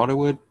louder than I thought it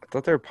would. I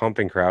thought they were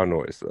pumping crowd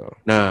noise though.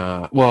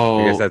 Nah.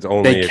 Well, I guess that's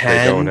only if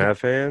they don't have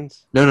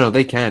fans. No,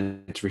 they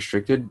can. It's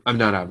restricted. I'm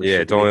not restricted. Yeah,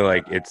 it's only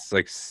like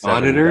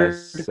 70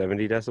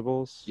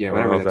 decibels. Yeah, I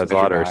don't know if that's a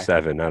lot or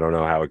 7. I don't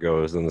know how it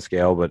goes on the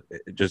scale, but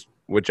just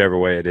whichever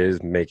way it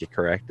is, make it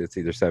correct. It's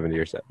either 70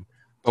 or 7.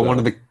 But one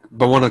of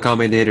the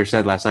commentators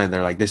said last night,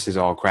 they're like, "This is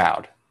all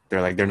crowd."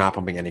 they're not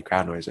pumping any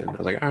crowd noise in. I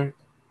was like, all right.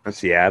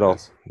 Seattle,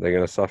 they're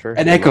gonna suffer.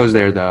 And Echo's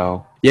there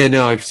though. Yeah,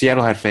 no. If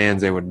Seattle had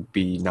fans, they would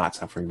be not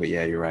suffering. But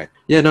yeah, you're right.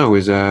 Yeah, no. It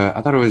was.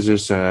 I thought it was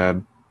just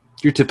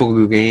your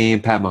typical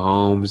game. Pat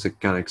Mahomes,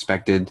 kind of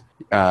expected.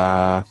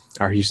 Our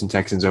Houston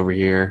Texans over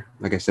here.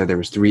 Like I said, there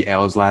was 3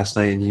 L's last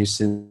night in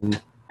Houston.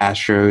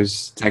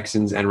 Astros,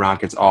 Texans, and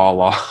Rockets all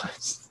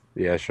lost.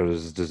 The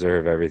Astros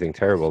deserve everything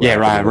terrible. Yeah,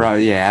 right.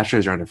 Yeah,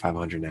 Astros are under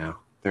 500 now.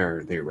 They're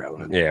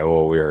irrelevant. Yeah,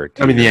 well, we are.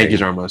 I mean, the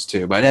Yankees are almost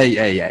too. But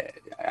hey,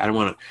 I don't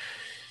want to.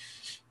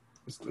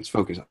 Let's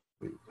focus on.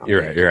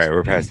 You're right.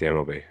 We're past the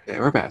MLB. Yeah,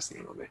 we're past the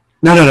MLB.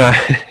 No.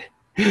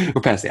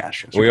 We're past the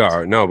Astros. We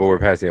are. No, but we're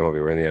past the MLB.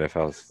 We're in the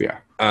NFL. We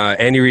are.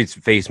 Andy Reid's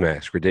face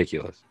mask,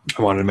 ridiculous.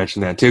 I wanted to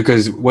mention that too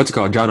because what's it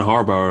called? John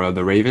Harbaugh of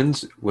the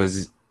Ravens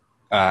was.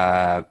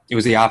 It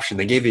was the option.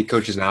 They gave the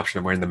coaches an option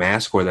of wearing the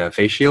mask or the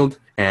face shield,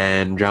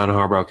 and John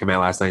Harbaugh came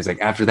out last night. He's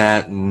like, after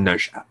that, no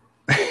shot.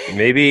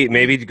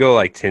 maybe to go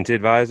like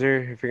tinted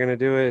visor if you're gonna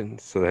do it,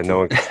 so that no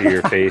one can see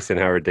your face and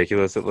how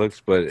ridiculous it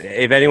looks. But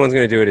if anyone's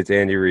gonna do it, it's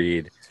Andy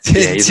Reid.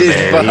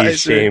 Tinted visor. He's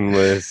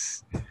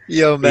shameless.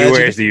 Yo, he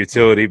wears the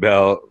utility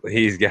belt.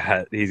 He's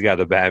got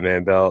the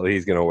Batman belt.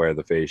 He's gonna wear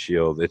the face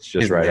shield. It's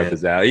just right up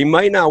his alley. He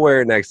might not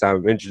wear it next time.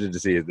 I'm interested to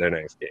see their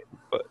next game.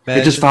 But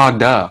it just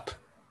fogged up.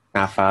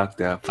 Not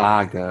fogged up.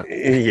 Fogged up.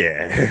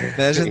 Yeah.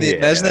 Imagine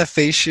that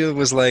face shield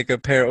was like a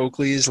pair of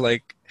Oakleys,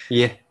 like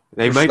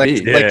they might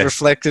be like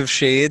reflective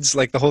shades,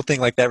 like the whole thing,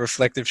 like that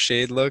reflective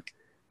shade look.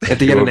 You have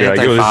to get an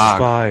anti-fog.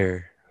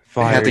 Fire.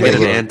 You have to get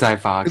an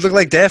anti-fog. You look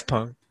like Daft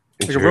Punk,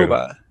 like a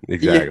robot.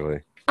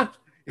 Exactly. You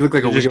look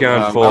like just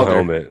got full welder.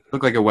 helmet.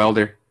 Look like a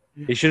welder.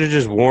 He should have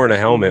just worn a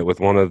helmet with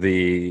one of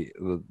the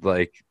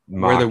like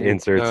mock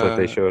inserts that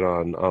they showed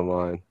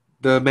online.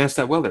 The mask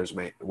that welders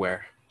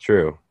wear.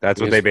 True. That's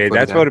what they made.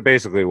 That's what it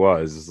basically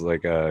was,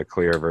 like a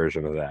clear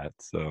version of that.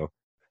 So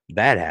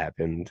that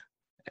happened.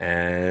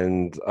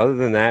 And other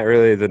than that,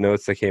 really, the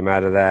notes that came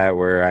out of that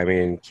were, I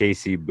mean,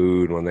 Casey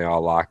booed when they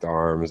all locked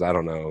arms. I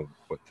don't know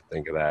what to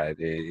think of that.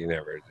 You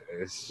never.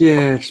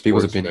 It's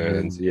people's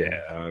opinions.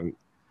 Yeah.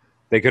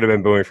 They could have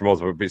been booing for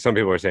multiple. Some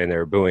people are saying they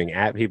were booing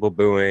at people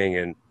booing,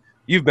 and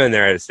you've been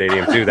there at a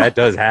stadium too. That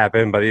does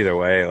happen, but either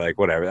way, like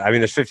whatever. I mean,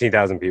 there's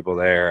 15,000 people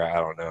there. I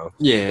don't know.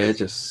 Yeah, it's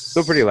just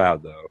still pretty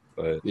loud though.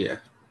 But yeah.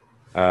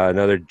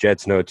 Another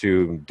Jets note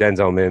too.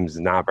 Denzel Mims is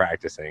not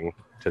practicing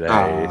today,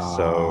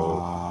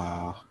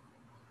 so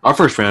our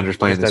first rounder's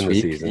playing this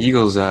week. The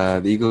Eagles,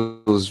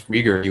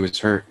 Rieger, he was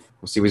hurt.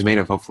 We'll see what he's made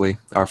of. Hopefully,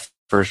 our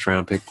first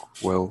round pick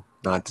will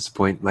not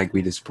disappoint like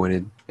we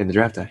disappointed in the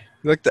draft day.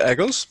 You like the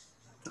Eagles?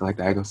 I like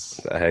the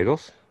Eagles. The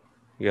Eagles?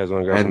 You guys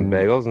want to grab some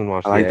bagels and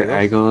watch the Eagles? I like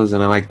the Eagles,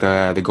 and I like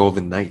the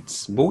Golden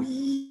Knights. Boy.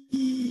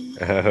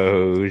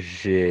 Oh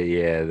shit!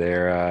 Yeah,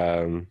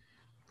 they're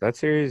that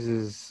series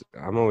is.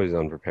 I'm always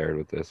unprepared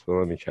with this, but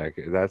let me check.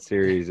 That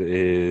series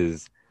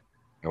is.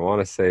 I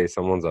want to say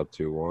someone's up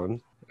 2-1.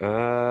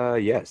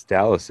 Yes,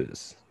 Dallas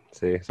is.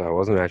 See, so I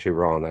wasn't actually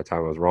wrong that time.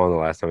 I was wrong the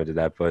last time I did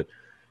that, but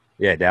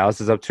yeah,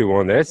 Dallas is up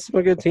 2-1. There's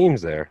some good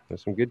teams there.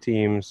 There's some good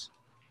teams.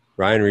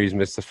 Ryan Reeves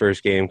missed the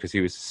first game because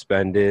he was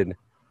suspended,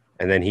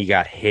 and then he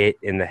got hit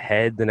in the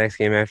head the next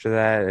game after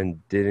that, and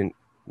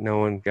no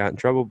one got in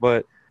trouble,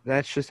 but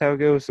that's just how it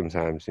goes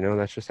sometimes.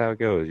 That's just how it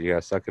goes. You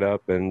got to suck it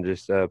up and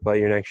just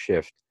play your next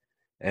shift.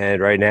 And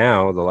right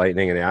now, the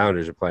Lightning and the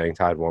Islanders are playing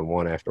tied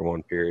 1-1 after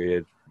one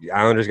period. The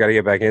Islanders got to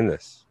get back in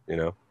this,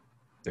 They're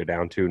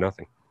down 2-0.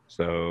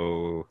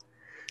 So,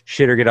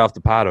 shit or get off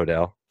the pot,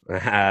 Odell.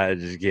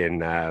 Just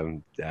kidding.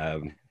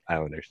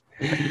 Islanders.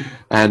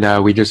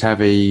 And we just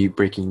have a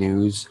breaking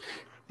news.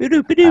 As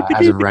of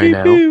right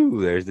now,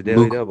 there's the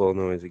Daily Double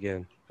noise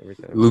again. Every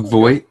time. Luke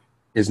Voigt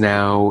is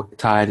now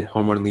tied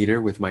home run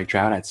leader with Mike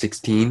Trout at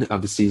 16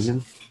 of the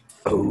season.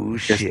 Oh,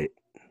 shit.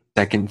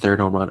 Third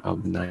home run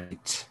of the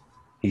night.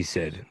 He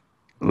said,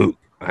 Luke,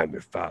 I'm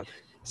your father.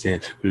 He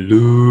said,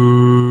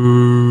 Luke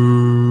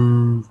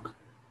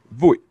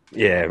Voigt.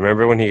 Yeah,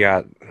 remember when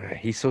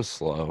he's so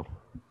slow.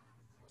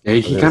 Yeah,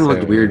 he kind of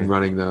looked weird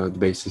running the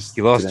bases.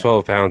 He lost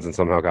 12 pounds and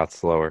somehow got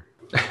slower.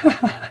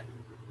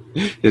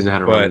 He doesn't know how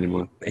to run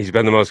anymore. He's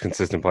been the most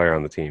consistent player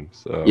on the team.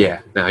 So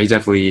yeah, no, he's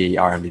definitely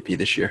our MVP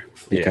this year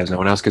because no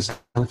one else gets on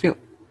the field.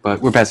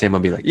 But we're past the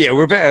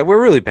MLB.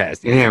 We're really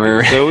past it.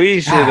 Yeah, so we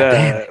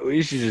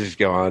should just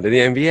go on to the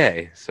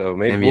NBA. So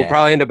maybe we'll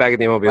probably end up back at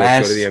the MLB.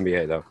 Let's go to the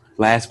NBA though.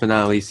 Last but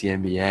not least, the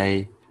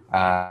NBA.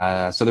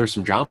 So there's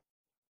some drama.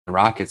 The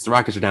Rockets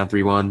are down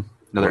 3-1.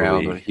 Another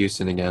L going to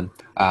Houston again.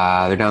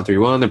 They're down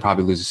 3-1. They'll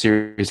probably lose a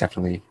series.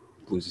 Definitely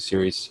lose a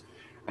series.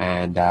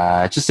 And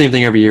it's the same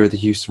thing every year with the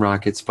Houston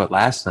Rockets. But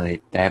last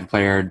night, they have a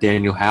player,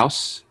 Daniel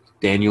House.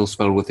 Daniel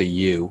spelled with a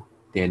U.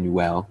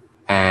 Daniel.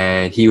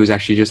 And he was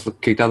actually just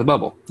kicked out of the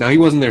bubble. Now, he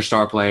wasn't their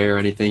star player or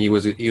anything. He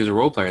was a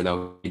role player,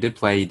 though. He did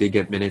play. He did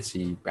get minutes.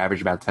 He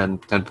averaged about 10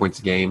 points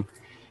a game.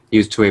 He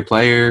was a two-way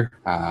player.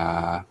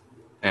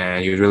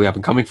 And he was really up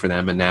and coming for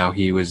them. And now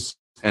he's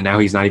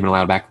not even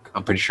allowed back,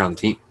 I'm pretty sure, on the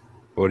team.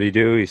 What did he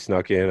do? He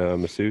snuck in a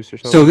masseuse or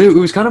something? So it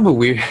was kind of a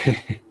weird –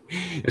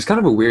 it was kind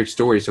of a weird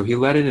story. So he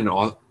let in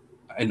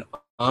an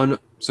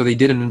So they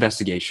did an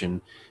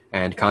investigation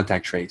and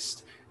contact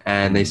traced,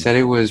 and they said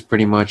it was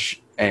pretty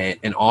much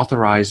an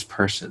authorized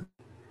person,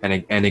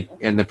 and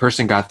the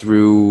person got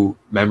through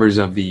members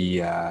of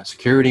the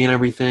security and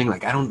everything.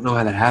 Like, I don't know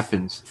how that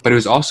happens, but it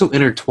was also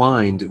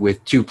intertwined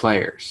with 2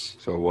 players.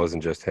 So it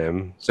wasn't just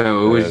him.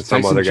 So it was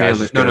some Tyson other guys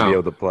Chandler. just gonna be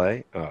able to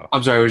play. Oh.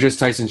 I'm sorry, it was just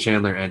Tyson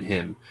Chandler and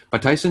him.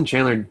 But Tyson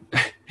Chandler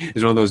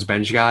is one of those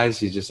bench guys.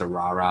 He's just a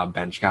rah-rah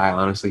bench guy,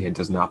 honestly. He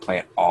does not play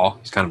at all.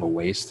 He's kind of a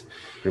waste.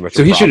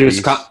 So he should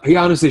have he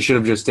honestly should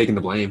have just taken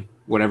the blame.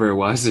 Whatever it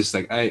was, it's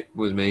like, hey, it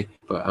was me.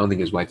 But I don't think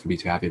his wife would be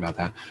too happy about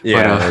that.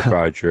 Yeah, but, that's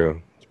probably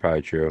true. It's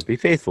probably true. Be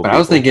faithful. But people. I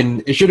was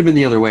thinking it should have been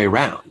the other way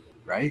around,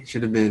 right? It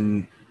should have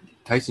been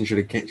Tyson should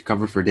have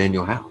covered for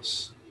Daniel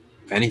House,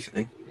 if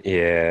anything.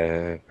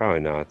 Yeah, probably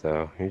not,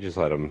 though. You just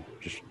let him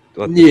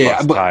let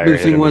but the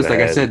thing was, like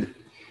I said,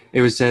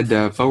 it was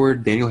said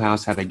forward Daniel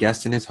House had a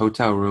guest in his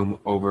hotel room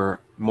over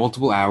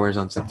multiple hours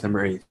on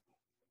September 8th.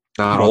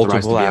 Not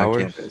authorized to be on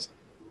campus.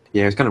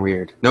 Yeah, it was kind of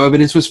weird. No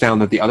evidence was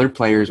found that the other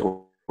players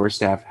or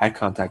staff had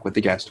contact with the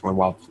guest or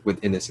involved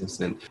within this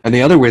incident. And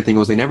the other weird thing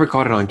was they never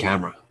caught it on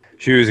camera.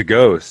 She was a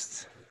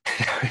ghost.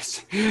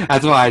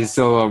 That's why I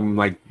still am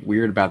like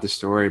weird about the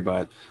story.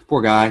 But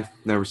poor guy,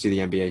 never see the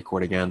NBA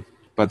court again.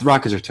 But the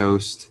Rockets are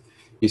toast.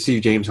 You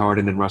see James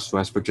Harden and Russell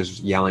Westbrook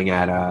just yelling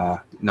at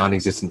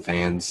non-existent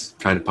fans,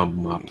 trying to pump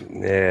them up.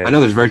 Yeah, I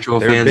know there's virtual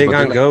they're fans, big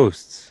but on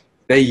ghosts.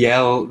 They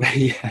yell.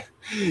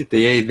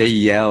 They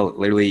yell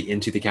literally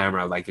into the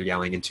camera like they're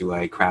yelling into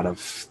a crowd of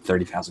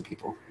 30,000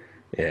 people.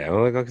 Yeah,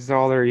 well, because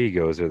all their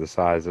egos are the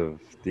size of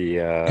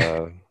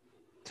the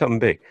something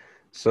big.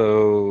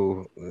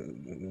 So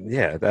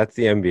yeah, that's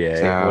the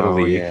NBA. So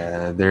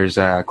yeah, there's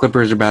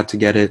Clippers are about to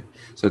get it.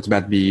 So it's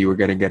about to be we're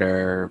gonna get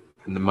our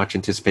the much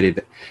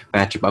anticipated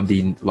matchup of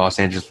the Los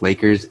Angeles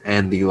Lakers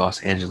and the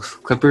Los Angeles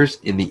Clippers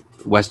in the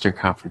Western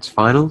Conference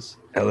Finals.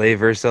 LA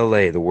versus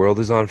LA. The world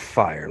is on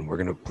fire, and we're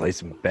gonna play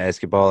some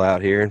basketball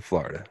out here in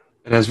Florida.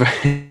 And as for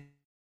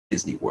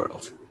Disney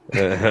World,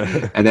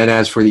 and then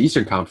as for the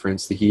Eastern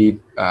Conference, the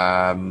Heat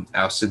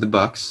ousted the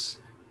Bucks,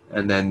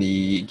 and then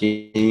the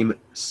Game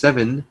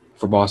 7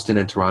 for Boston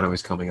and Toronto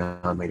is coming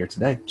on later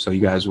today. So you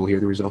guys will hear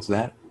the results of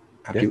that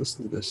after you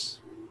listen to this.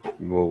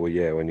 Well,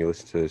 yeah, when you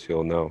listen to this,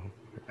 you'll know.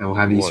 And we'll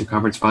have the Eastern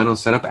Conference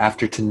Finals set up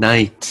after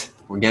tonight.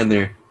 We're getting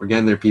there. We're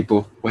getting there,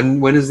 people. When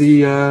does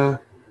the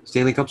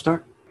Stanley Cup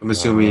start? I'm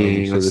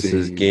assuming. So this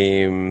is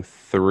Game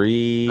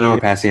 3. I know we're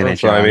past the NHL.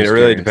 So, I mean, it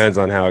really depends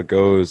on how it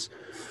goes,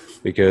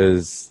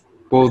 because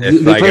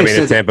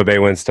if Tampa Bay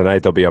wins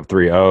tonight, they'll be up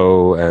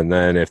 3-0, and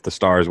then if the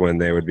Stars win,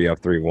 they would be up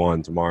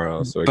 3-1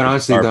 tomorrow. So it could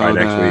honestly, start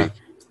by next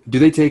week. Do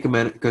they take a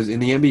minute? Because in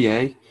the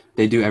NBA,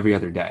 they do every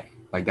other day.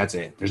 Like, that's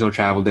it. There's no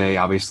travel day,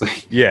 obviously.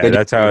 Yeah,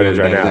 that's how it is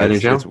right now.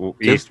 It's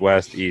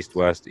east-west,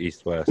 east-west,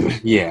 east-west.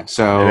 Yeah,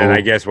 so... And then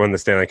I guess when the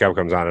Stanley Cup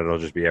comes on, it'll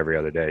just be every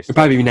other day. It'll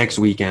probably be next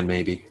weekend,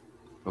 maybe.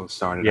 We'll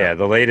start it up.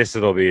 The latest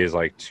it'll be is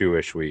like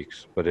 2-ish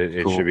weeks, but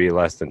it should be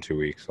less than 2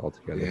 weeks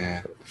altogether.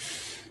 Yeah.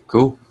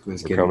 Cool. We're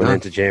coming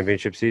into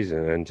championship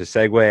season. And to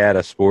segue out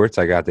of sports,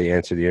 I got the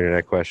answer to the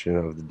internet question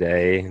of the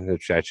day,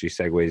 which actually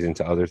segues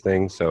into other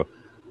things. So,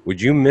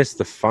 would you miss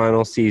the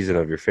final season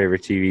of your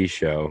favorite TV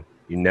show?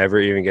 You never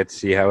even get to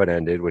see how it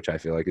ended, which I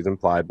feel like is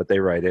implied, but they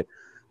write it,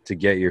 to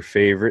get your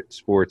favorite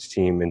sports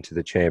team into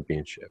the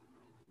championship.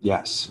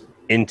 Yes.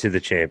 Into the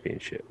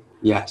championship.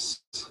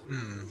 Yes.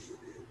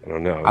 I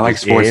don't know. I like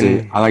sports.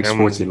 I like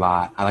sports a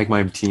lot. I like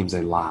my teams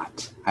a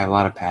lot. I have a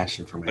lot of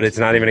passion for my But it's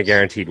not even a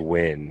guaranteed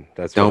win.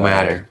 That's don't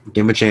matter.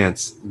 Give them a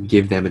chance.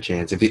 Give them a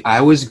chance. If I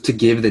was to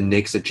give the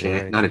Knicks a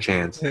chance, not a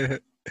chance, but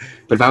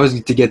if I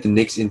was to get the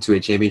Knicks into a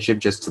championship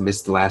just to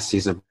miss the last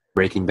season of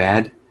Breaking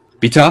Bad,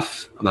 be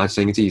tough. I'm not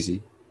saying it's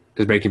easy,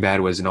 because Breaking Bad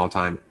was an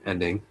all-time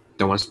ending.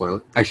 Don't want to spoil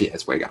it. Actually, yeah,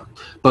 it's way gone.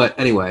 But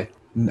anyway,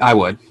 I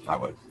would.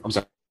 I'm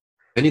sorry.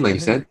 Like you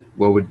said,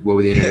 what would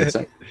the internet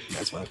say?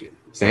 That's my opinion.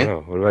 Stan? Oh,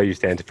 what about you,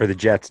 Stan? For the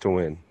Jets to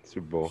win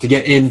Super Bowl. To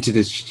get into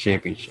this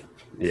championship.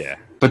 Yeah.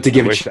 But to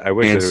give a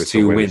chance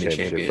to win the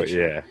championship. But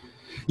yeah.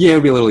 Yeah, it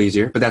would be a little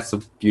easier, but that's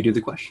the beauty of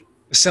the question.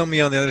 Sell me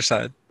on the other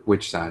side.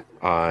 Which side?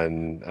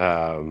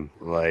 On,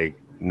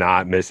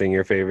 not missing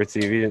your favorite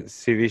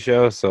TV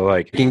show. So,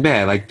 Breaking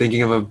Bad,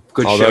 thinking of a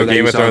good show. Although that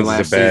Game you of saw Thrones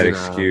last is a bad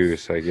season,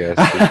 excuse, I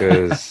guess,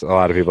 because a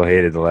lot of people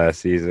hated the last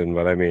season.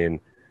 But I mean,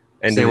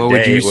 end of the what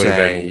would day, you it would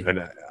say? have been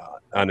an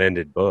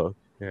unended book.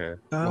 Yeah.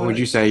 What would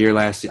you say your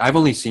last? I've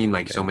only seen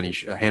so many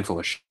a handful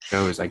of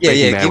shows.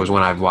 Breaking Bad was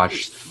one I've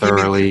watched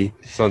thoroughly.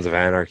 Sons of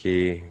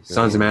Anarchy.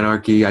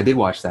 I did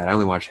watch that. I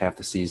only watched half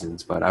the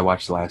seasons, but I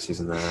watched the last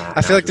season.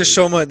 I feel like there's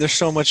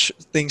so much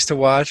things to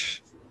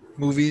watch.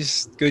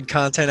 Movies, good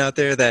content out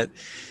there that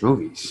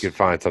you could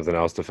find something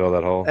else to fill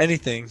that hole.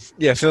 Anything,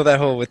 fill that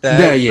hole with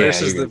that.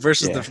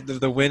 Versus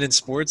the win in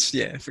sports.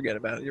 Yeah, forget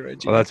about it. You're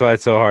right. Well, that's why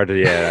it's so hard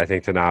to I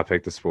think to not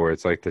pick the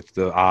sports.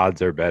 The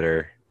odds are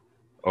better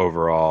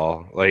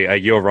overall.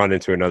 You'll run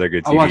into another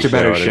good TV show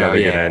and another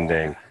good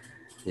ending.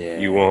 Yeah,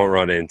 you won't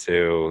run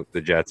into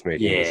the Jets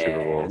making the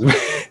Super Bowl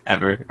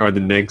ever, or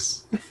the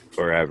Knicks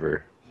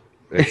forever,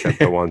 except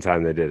the one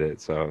time they did it.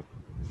 So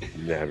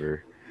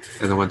never.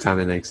 And the one time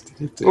the Knicks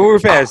did it too. Well, we're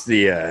past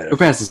the. We're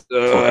past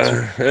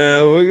the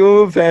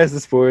we're past the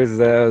sports.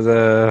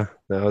 That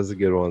was a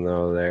good one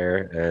though there,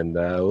 and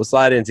we'll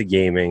slide into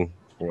gaming.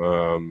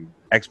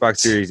 Xbox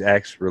Series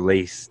X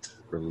released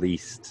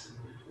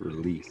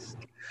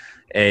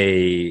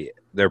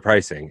their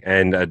pricing,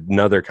 and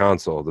another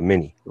console, the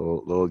mini,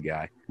 little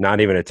guy.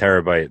 Not even a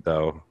terabyte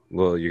though.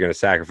 You're gonna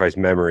sacrifice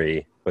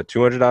memory, but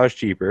 $200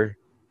 cheaper.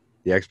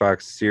 The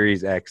Xbox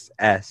Series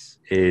XS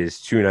is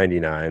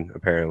 $299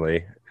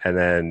 apparently, and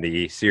then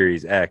the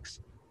Series X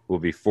will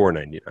be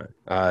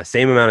 $499.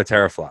 Same amount of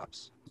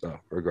teraflops, so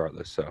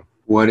regardless. So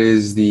what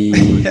is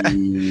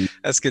the?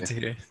 That's good to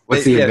hear.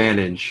 What's the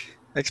advantage?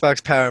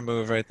 Xbox power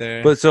move right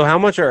there. But so how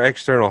much are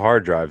external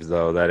hard drives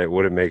though that it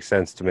wouldn't make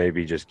sense to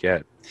maybe just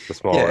get the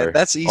smaller? Yeah,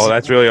 that's easy. Oh,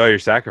 that's really all you're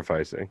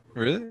sacrificing.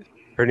 Really?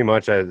 Pretty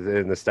much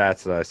in the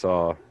stats that I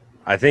saw.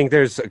 I think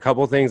there's a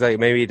couple things like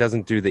maybe it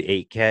doesn't do the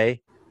 8K,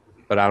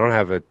 but I don't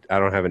have an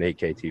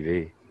 8K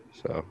TV,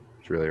 so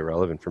it's really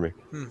irrelevant for me.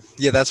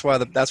 Yeah, that's why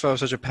it was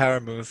such a power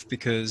move,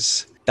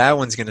 because that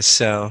one's gonna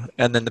sell,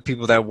 and then the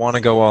people that want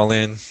to go all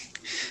in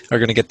are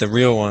gonna get the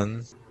real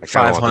one. I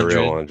kind of want the 500.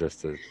 real one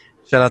just to.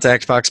 Shout out to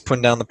Xbox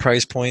putting down the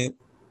price point.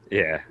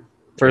 Yeah.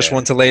 First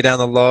one to lay down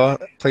the law.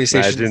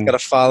 PlayStation's got a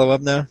follow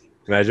up now.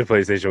 Imagine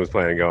PlayStation was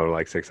planning on going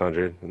like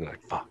 600, and they're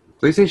like, fuck.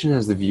 PlayStation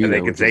has the View. And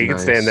they can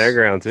stand their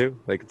ground too.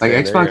 Like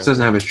Xbox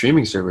doesn't have a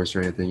streaming service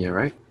or anything yet,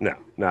 right? No,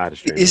 not a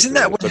streaming. Isn't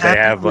that what but happened?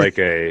 They have like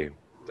a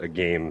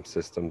game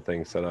system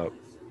thing set up.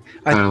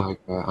 I'm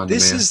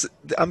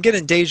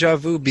getting deja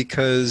vu,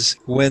 because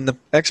when the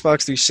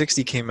Xbox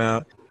 360 came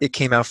out, it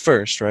came out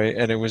first, right?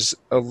 And it was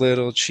a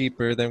little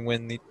cheaper than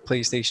when the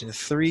PlayStation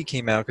 3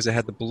 came out, because it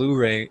had the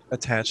Blu-ray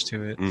attached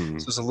to it. So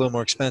it was a little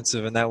more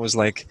expensive, and that was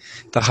like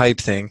the hype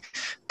thing.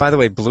 By the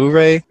way,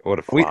 Blu-ray. What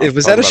a flop.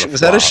 Was that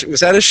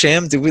a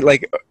sham? Did we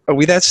are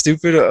we that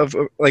stupid?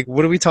 What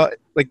do we talk?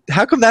 Like,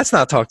 how come that's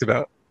not talked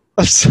about?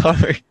 I'm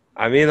sorry.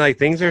 I mean, like,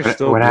 things are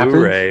still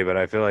Blu-ray, but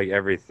I feel like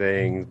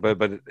everything.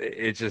 But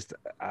it's just,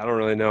 I don't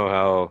really know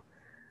how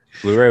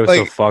Blu-ray was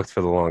so fucked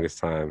for the longest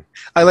time.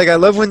 I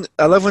love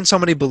when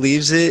somebody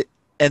believes it,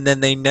 and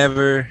then they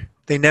never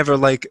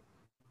like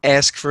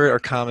ask for it or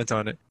comment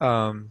on it.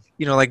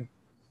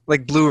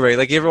 Like Blu-ray.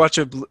 Like, you ever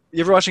watching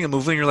a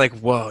movie and you're like,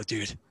 whoa,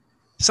 dude,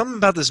 something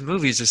about this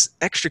movie is just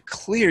extra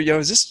clear. Yo,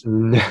 is this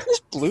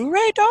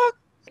Blu-ray, dog?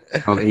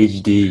 Called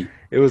HD.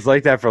 It was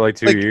like that for like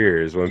 2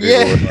 years when people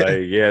were like,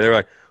 they were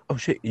like, oh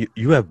shit,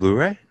 you have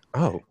Blu-ray?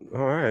 Oh,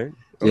 all right.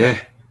 Okay. Yeah.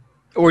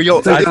 Or I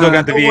still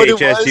got the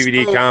VHS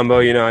DVD combo.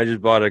 I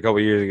just bought it a couple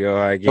years ago.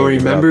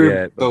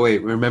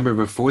 Remember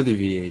before the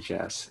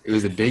VHS? It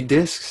was the big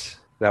discs.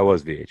 That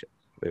was VHS.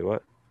 Wait,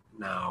 what?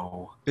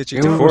 No. Bitch,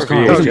 it was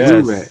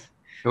Blu-ray.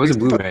 It wasn't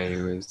Blu-ray.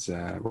 It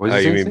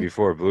was. You mean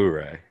before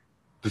Bluray?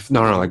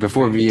 No, like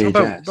before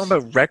VHS. Talking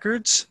about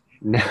records?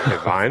 No.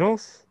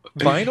 Vinyls?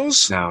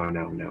 Vinyls? No.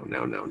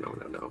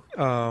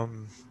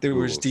 There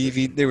was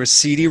there was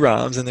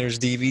CD-ROMs, and there's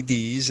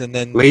DVDs, and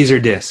then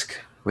Laserdisc.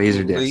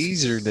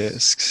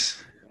 Laserdiscs.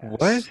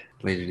 What?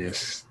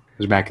 Laserdiscs. It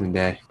was back in the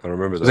day. I don't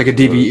remember. It was like a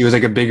DVD. It was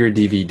like a bigger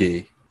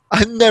DVD.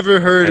 I've never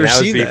heard or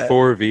seen that. That was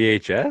before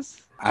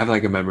VHS. I have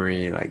like a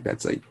memory like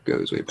that's like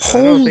goes way back.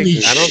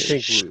 Holy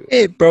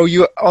shit, bro!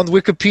 You on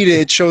Wikipedia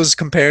it shows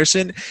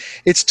comparison.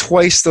 It's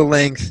twice the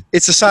length.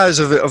 It's the size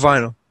of a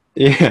vinyl.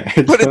 Yeah,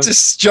 but it's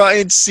a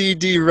giant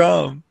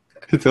CD-ROM.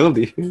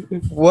 Totally.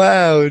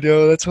 Wow,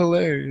 no, that's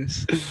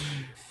hilarious.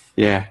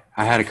 Yeah,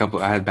 I had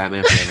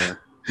Batman Forever.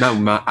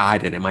 I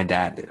didn't. My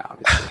dad did,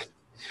 obviously.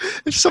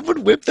 If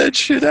someone whipped that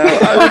shit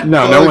out, I would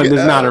no one is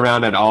not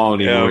around at all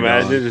anymore.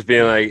 Imagine just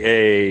being like,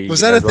 "Hey, was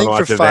that a thing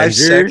for 5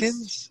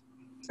 seconds?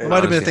 It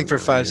might have been a thing for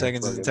 5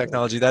 seconds in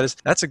technology. That's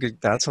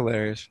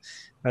hilarious.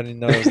 I didn't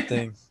know it was a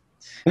thing.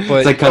 But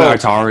it's like kind of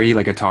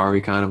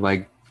Atari, kind of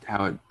like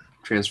how it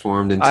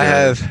transformed into. I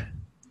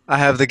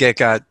have the Get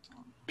Got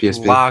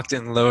PSP locked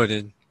and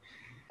loaded.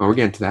 Oh, we're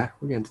getting to that.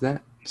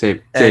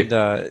 Save. And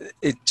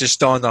it just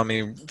dawned on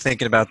me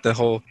thinking about the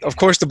whole. Of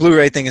course, the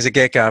Blu-ray thing is a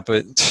Get Got,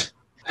 but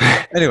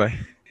anyway.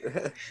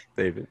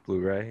 David,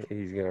 Blu-ray,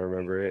 he's gonna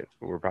remember it.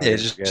 We're probably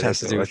just has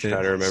to do with it.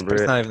 Try to remember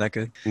it's it. Not even that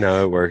good.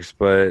 No, it works,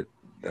 but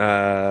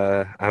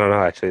I don't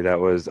know. Actually, that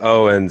was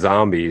and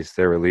Zombies.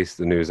 They released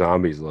the new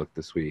Zombies look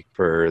this week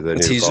for the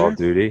new teaser? Call of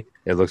Duty.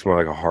 It looks more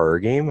like a horror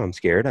game. I'm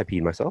scared. I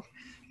peed myself.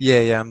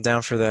 Yeah, I'm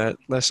down for that.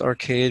 Less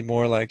arcade,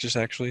 more like just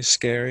actually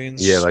scary. And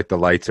like the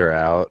lights are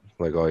out.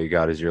 Like all you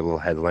got is your little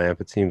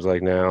headlamp. It seems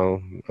like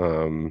now.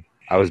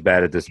 I was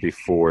bad at this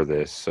before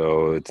this,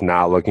 so it's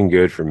not looking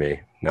good for me.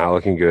 Not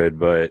looking good,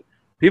 but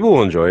people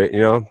will enjoy it.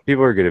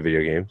 People are good at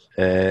video games,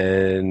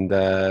 and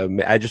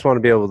I just want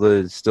to be able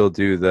to still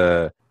do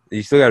the.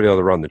 You still got to be able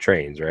to run the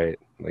trains, right?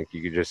 Like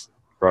you could just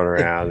run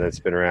around and then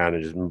spin around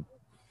and just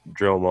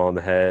drill them all in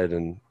the head,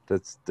 and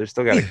they're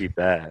still got to keep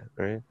that,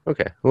 right?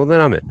 Okay, well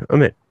then I'm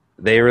in.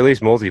 They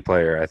released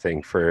multiplayer, I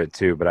think, for it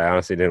too, but I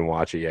honestly didn't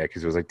watch it yet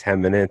because it was like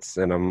 10 minutes,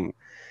 and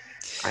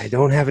I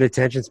don't have an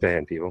attention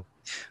span, people.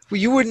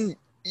 Well, you wouldn't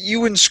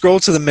you wouldn't scroll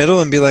to the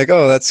middle and be like,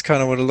 oh, that's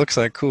kind of what it looks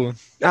like. Cool.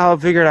 I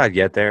figured I'd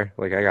get there.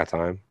 Like, I got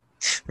time.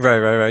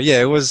 Right.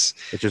 Yeah, it was.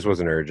 It just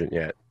wasn't urgent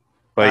yet.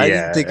 But I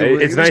yeah, didn't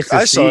think it's nice to see.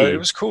 I saw it. It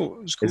was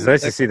cool. It's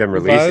nice to see them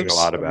releasing a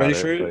lot about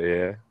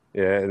it. But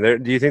yeah.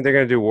 Do you think they're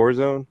gonna do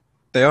Warzone?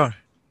 They are.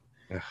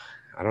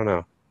 I don't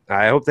know.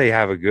 I hope they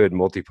have a good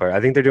multiplayer. I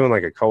think they're doing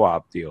like a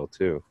co-op deal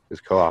too,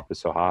 because co-op is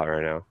so hot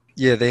right now.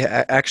 Yeah,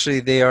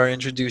 they are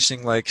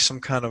introducing like some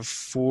kind of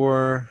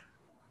four-man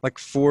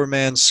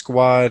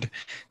squad.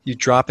 You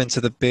drop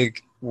into the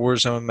big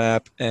Warzone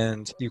map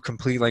and you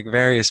complete like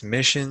various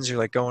missions. You're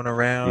like going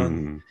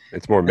around.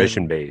 It's more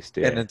mission based,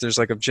 yeah. And then there's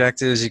like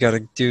objectives. You got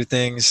to do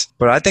things.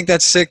 But I think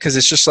that's sick because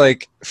it's just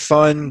like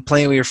fun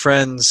playing with your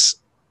friends,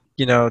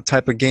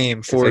 type of game.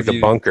 It's like the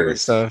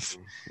bunkers stuff.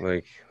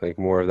 Like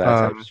more of that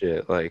type of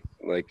shit. Like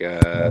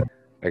I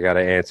gotta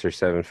answer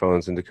 7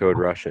 phones in Decode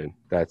Russian.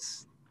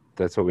 That's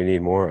what we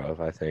need more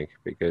of, I think,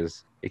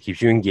 because it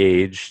keeps you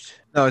engaged.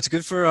 No, it's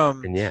good for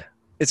and yeah.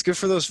 It's good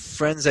for those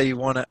friends that you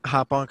want to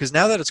hop on because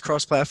now that it's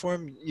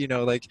cross-platform,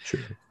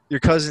 your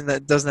cousin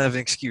that doesn't have an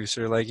excuse,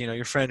 or like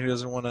your friend who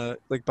doesn't want to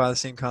like buy the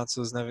same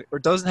consoles, or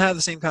doesn't have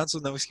the same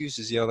console, no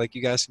excuses. Like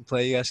you guys can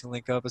play, you guys can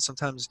link up, but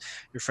sometimes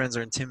your friends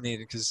are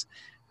intimidated because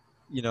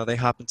they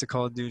hop into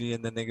Call of Duty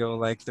and then they go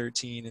like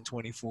 13 and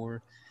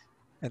 24,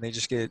 and they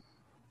just get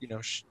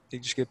they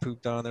just get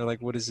pooped on. They're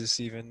like, what is this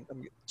even?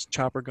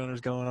 Chopper gunners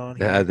going on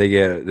here. Yeah, they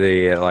get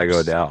like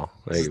Odell.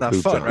 It's not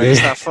fun, right?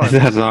 It's not fun.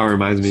 That's all it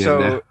reminds me of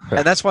now.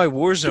 And that's why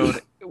Warzone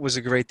was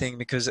a great thing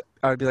because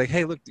I'd be like,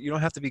 hey, look, you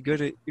don't have to be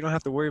good at, you don't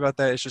have to worry about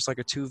that. It's just like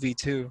a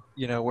 2v2.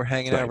 We're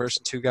hanging out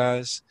versus 2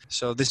 guys.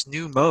 So this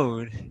new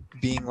mode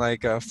being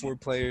like 4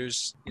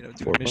 players,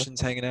 doing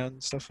missions, hanging out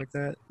and stuff like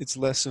that. It's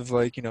less of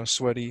like,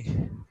 sweaty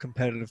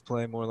competitive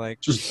play, more like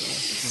just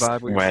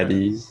vibe with your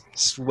friends.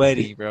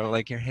 Sweaty, bro.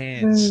 Like your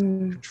hands,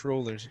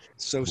 controllers,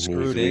 so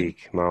screwed in.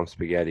 Weak. Mom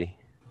spaghetti.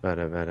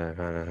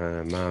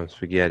 Mom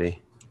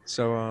spaghetti.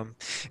 So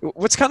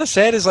what's kind of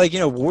sad is like,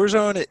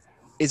 Warzone,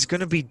 it's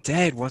going to be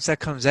dead once that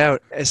comes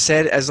out. As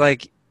sad as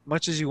like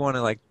much as you want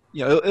to like,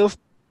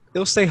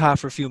 it'll stay hot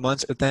for a few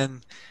months, but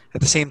then at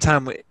the same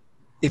time,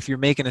 if you're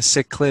making a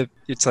sick clip,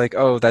 it's like,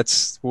 oh,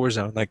 that's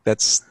Warzone. Like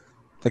that's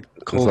like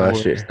Cold War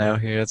is now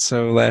here. It's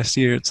so last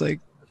year. It's like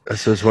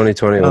that's so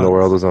 2020 when the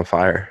world was on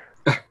fire.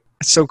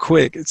 It's so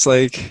quick. It's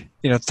like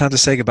it's time to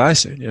say goodbye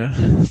soon.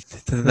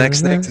 To the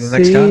next thing, to the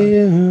next guy.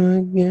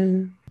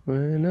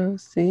 When I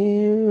see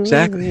you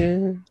exactly.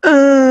 Again.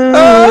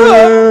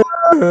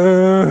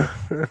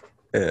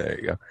 There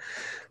you go.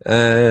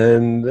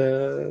 And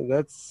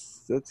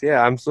that's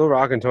I'm still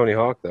rocking Tony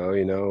Hawk though.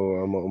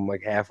 I'm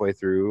like halfway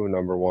through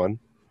number 1.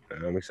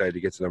 I'm excited to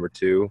get to number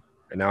 2,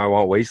 and now I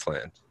want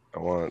Wasteland. I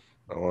want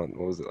what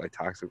was it, like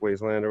Toxic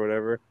Wasteland or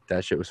whatever?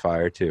 That shit was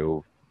fire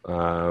too.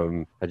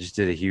 I just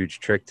did a huge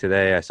trick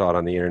today. I saw it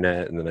on the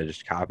internet and then I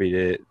just copied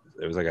it.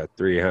 It was like a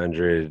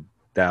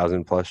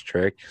 300,000 plus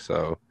trick.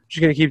 So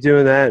just gonna keep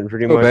doing that and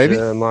pretty much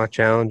unlock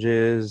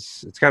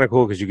challenges. It's kind of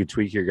cool because you can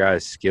tweak your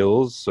guys'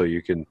 skills, so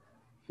you can,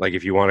 like,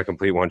 if you want to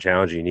complete one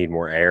challenge, you need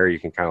more air. You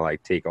can kind of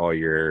like take all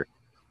your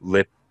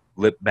lip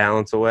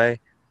balance away,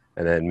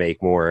 and then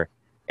make more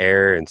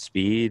air and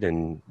speed,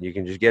 and you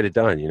can just get it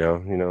done.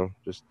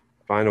 Just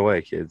find a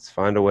way, kids.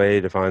 Find a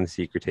way to find the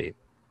secret tape.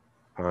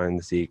 Find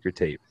the secret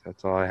tape.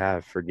 That's all I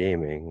have for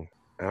gaming.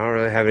 I don't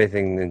really have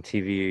anything in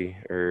TV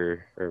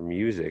or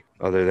music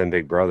other than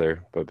Big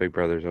Brother, but Big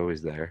Brother's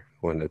always there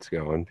when it's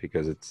going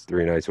because it's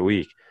 3 nights a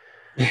week.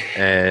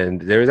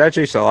 And there was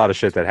actually a lot of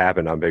shit that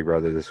happened on Big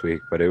Brother this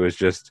week, but it was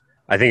just,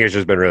 I think it's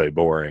just been really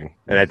boring.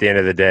 And at the end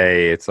of the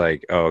day, it's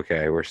like, oh,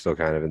 okay, we're still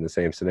kind of in the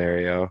same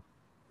scenario.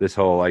 This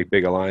whole like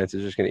big alliance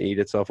is just going to eat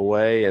itself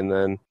away, and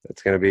then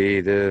it's going to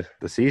be the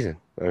season.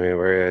 I mean,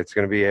 it's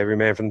going to be every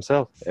man for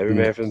themselves. Every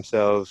man for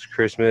themselves.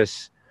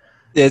 Christmas.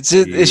 It's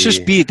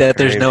just beat that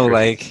there's no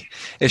like,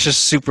 it's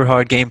just super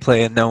hard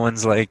gameplay and no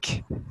one's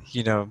like,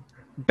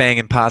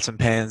 banging pots and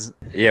pans.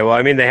 Yeah, well,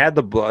 I mean, they had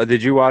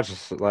did you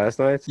watch last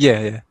night?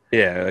 Yeah.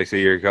 Yeah, like, so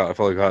you're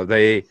fully caught.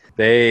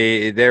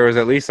 There was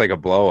at least like a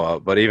blow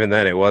up, but even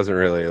then it wasn't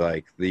really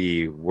like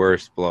the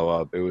worst blow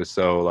up. It was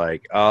so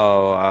like,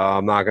 oh,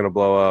 I'm not gonna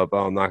blow up.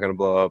 Oh, I'm not gonna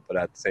blow up, but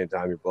at the same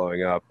time you're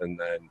blowing up, and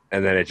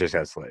then it just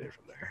escalated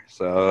from there.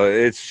 So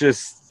it's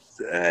just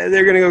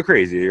they're gonna go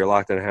crazy. You're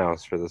locked in a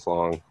house for this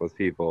long with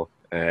people,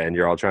 and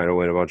you're all trying to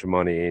win a bunch of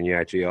money, and you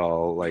actually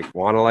all like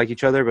want to like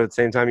each other, but at the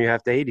same time you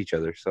have to hate each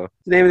other. So it's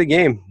the name of the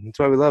game. That's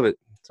why we love it.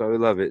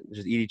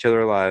 Just eat each other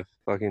alive.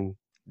 Fucking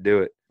do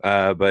it.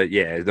 But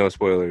yeah, no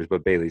spoilers,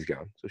 but Bailey's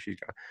gone, so she's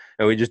gone,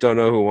 and we just don't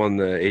know who won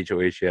the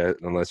HOH yet,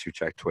 unless you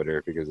check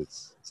Twitter, because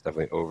it's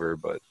definitely over.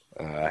 But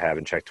I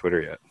haven't checked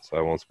Twitter yet, so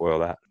I won't spoil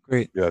that.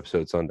 Great. New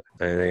episode Sunday.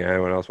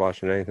 Anyone else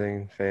watching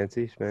anything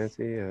fancy?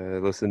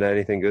 Listen to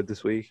anything good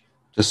this week?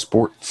 Just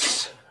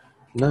sports.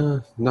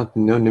 No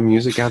new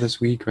music out this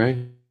week, right?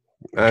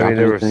 I mean,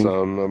 there was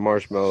some.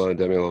 Marshmello and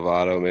Demi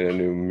Lovato made a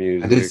new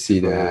music. I did see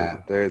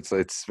that.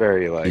 It's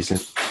very like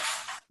decent.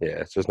 Yeah,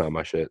 it's just not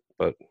my shit,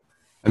 but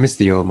I miss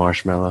the old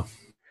Marshmello.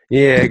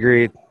 Yeah,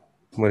 agreed.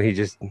 When he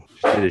just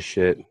did his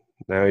shit,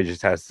 Now he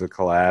just has to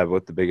collab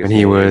with the biggest.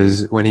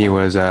 When he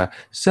was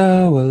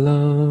so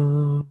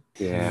alone.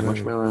 Yeah,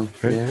 Marshmello.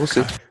 Yeah, we'll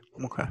see.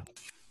 Okay.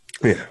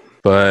 Yeah.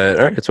 But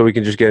all right, so we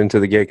can just get into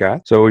the Get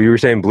Got. So you were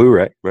saying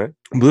Blu-ray, right?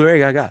 Blu-ray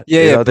got.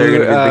 Yeah,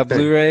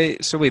 Blu-ray.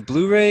 So wait,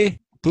 Blu-ray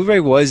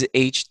was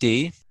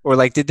HD, or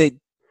like did they?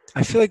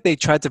 I feel like they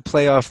tried to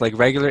play off like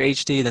regular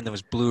HD, then there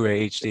was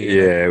Blu-ray HD.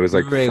 Yeah, it was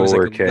like Blu-ray 4K was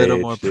like a little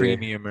more HD.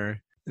 premiumer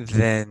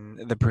than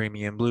the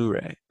premium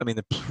Blu-ray. I mean,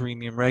 the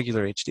premium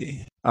regular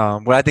HD.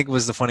 What I think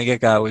was the funny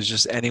Get Got was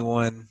just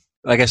anyone,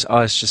 I guess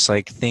us, just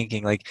like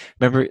thinking like,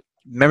 remember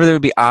there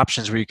would be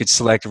options where you could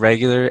select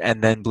regular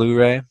and then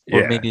Blu-ray,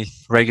 or maybe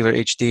regular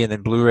HD and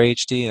then Blu-ray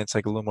HD, and it's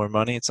like a little more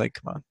money. It's like,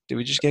 come on, did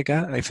we just get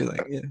got? I feel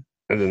like, yeah.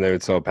 And then they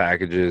would sell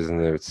packages, and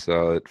they would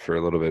sell it for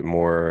a little bit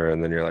more,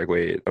 and then you're like,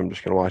 wait, I'm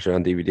just gonna watch it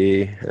on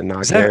DVD and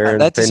not care and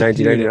pay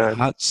 $19.99.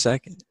 Hot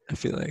second, I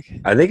feel like.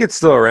 I think it's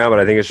still around, but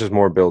I think it's just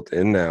more built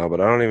in now. But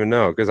I don't even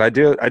know because I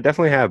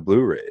definitely have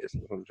Blu-rays.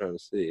 That's what I'm trying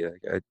to see.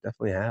 Like, I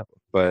definitely have them,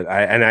 but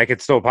I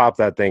could still pop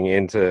that thing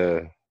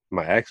into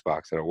my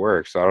Xbox and it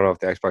works. So I don't know if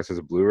the Xbox has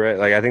a Blu-ray.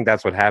 Like, I think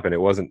that's what happened.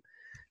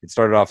 It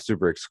started off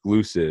super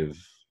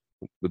exclusive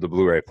with the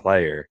Blu-ray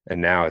player, and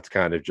now it's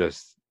kind of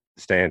just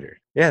standard.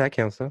 Yeah, that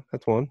counts though.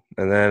 That's one.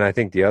 And then I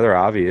think the other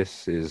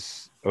obvious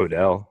is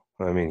Odell.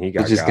 I mean, he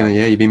got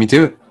you beat me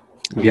to it.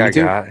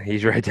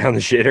 He's right down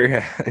the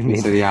shitter. I mean,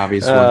 these are the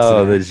obvious ones.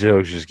 Oh, the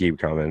jokes just keep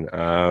coming.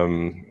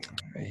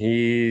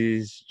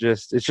 It's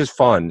just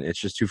fun. It's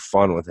just too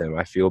fun with him.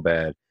 I feel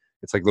bad.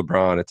 It's like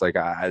LeBron. It's like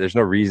there's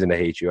no reason to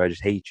hate you. I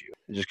just hate you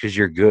just because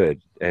you're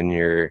good and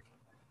you're.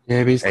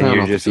 Yeah, but he's clown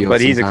off the field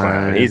but he's sometimes. a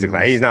clown. He's a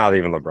clown. He's not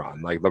even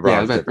LeBron. Like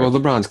LeBron's different.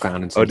 LeBron's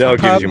clowning. Odell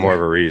gives you more of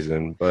a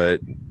reason,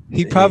 but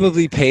he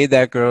probably paid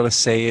that girl to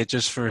say it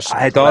just for.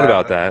 I thought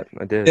about that.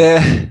 I did.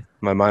 Yeah.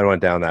 My mind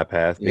went down that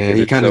path. Yeah,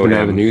 he kind of been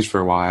out of the news for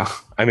a while.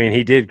 I mean,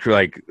 he did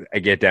like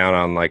get down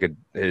on like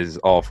his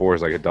all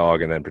fours like a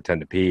dog and then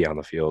pretend to pee on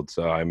the field.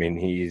 So I mean,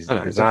 it's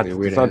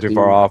not too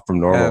far off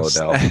from normal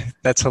Odell.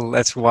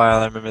 That's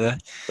wild. I remember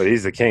that. But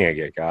he's the king of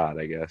Get God,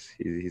 I guess.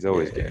 He's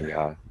always getting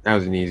God. That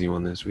was an easy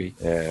one this week.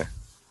 Yeah.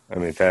 I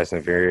mean, Fast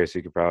and Furious,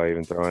 you could probably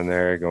even throw in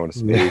there, going to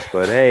space.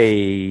 But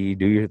hey,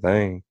 do your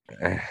thing.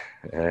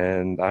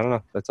 And I don't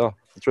know. That's all.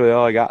 That's really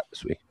all I got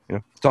this week. You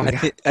know, that's all I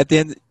got. At the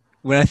end,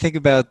 when I think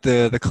about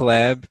the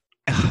collab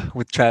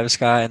with Travis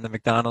Scott and the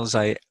McDonald's,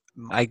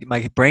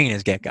 my brain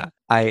is Get Got.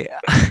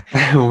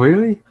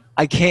 Really?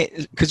 I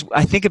can't, because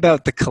I think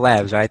about the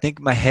collabs. Right? I think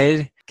my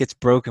head gets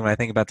broken when I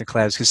think about the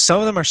collabs because some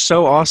of them are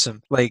so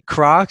awesome, like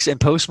Crocs and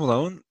Post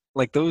Malone.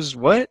 Like those,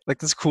 what? Like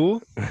that's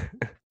cool.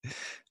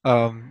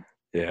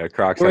 Yeah,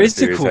 Crocs. Or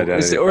is it cool?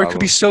 Or it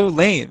could be so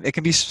lame. It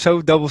can be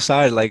so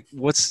double-sided. Like,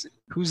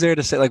 who's there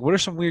to say? Like, what are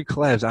some weird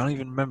collabs? I don't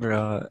even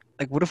remember.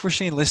 Like, what if we're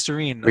seeing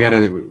Listerine? We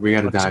gotta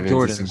dive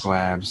into some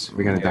collabs.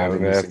 We gotta dive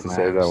into some collabs. We have to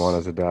save that one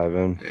as a dive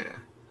in. Yeah,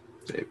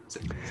 save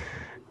it.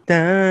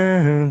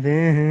 Dive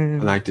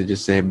in. I like to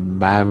just say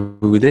bye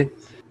with it.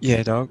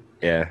 Yeah, dog.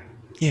 Yeah.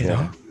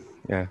 Dog.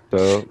 Yeah.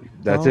 So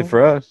that's it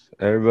for us,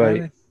 everybody.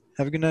 Friday.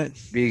 Have a good night.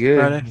 Be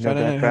good.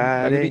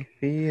 Friday.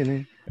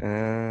 Feeling.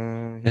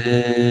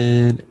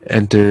 And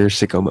enter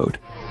sicko mode.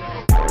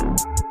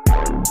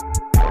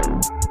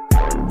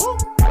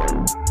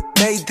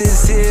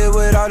 Nathan's here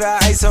with all the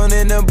ice on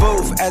in the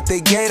booth. At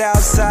the gate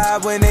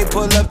outside, when they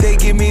pull up, they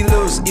give me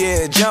loose.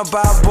 Yeah, jump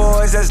out,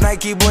 boys. That's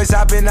Nike boys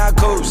hopping our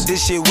coops.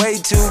 This shit way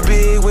too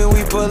big. When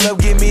we pull up,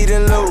 give me the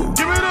loot.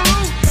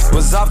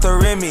 Was off the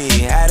Remy,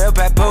 had up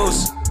at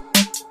post.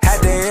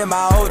 Had to hit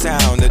my old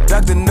town to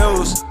duck the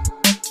news.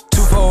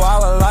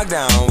 2-4-hour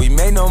lockdown, we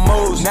made no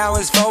moves. Now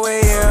it's 4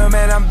 a.m.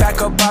 and I'm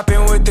back up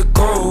popping with the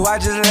crew. I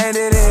just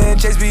landed in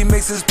Chase B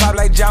mixes pop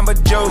like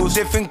Jamba Joe's.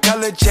 Different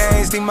color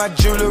chains, think my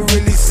jeweler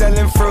really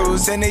selling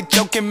fruits. And they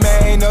joking,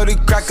 man, know the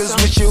crackers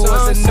wish it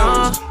was a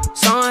news.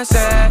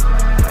 Sunset.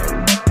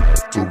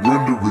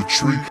 Surrender,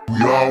 retreat,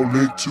 we all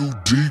in too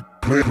deep.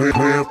 Plan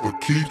for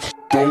keeps,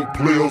 don't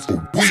play us for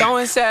weak.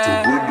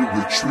 Surrender,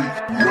 retreat,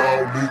 we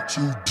all in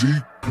too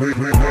deep. Plan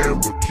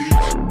for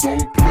keeps,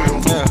 don't play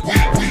us for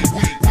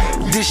weak.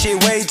 This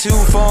shit way too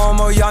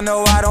formal, y'all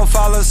know I don't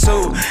follow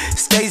suit.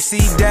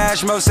 Stacy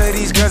Dash, most of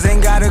these girls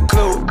ain't got a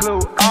clue.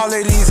 All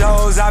of these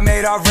hoes I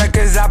made off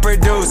records I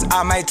produce.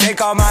 I might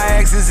take all my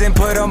exes and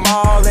put them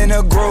all in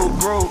a group.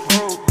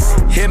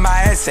 Hit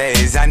my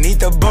essays, I need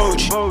the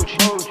booch.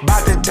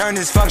 About to turn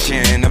this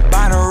function into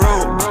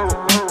Bonnaroo.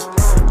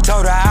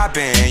 Told her hop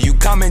in, you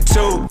coming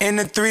too. In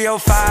the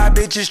 305,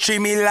 bitches treat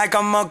me like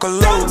I'm Uncle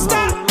Luke.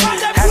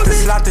 Have to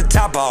slot the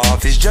top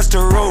off, it's just a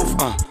roof.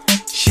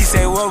 She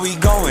say, where we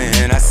going?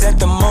 I said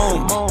the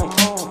moon.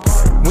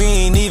 We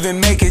ain't even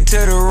make it to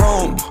the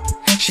room.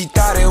 She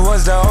thought it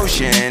was the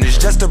ocean, it's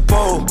just a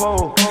pool.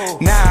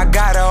 Now I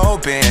gotta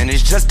open,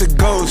 it's just a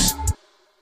ghost.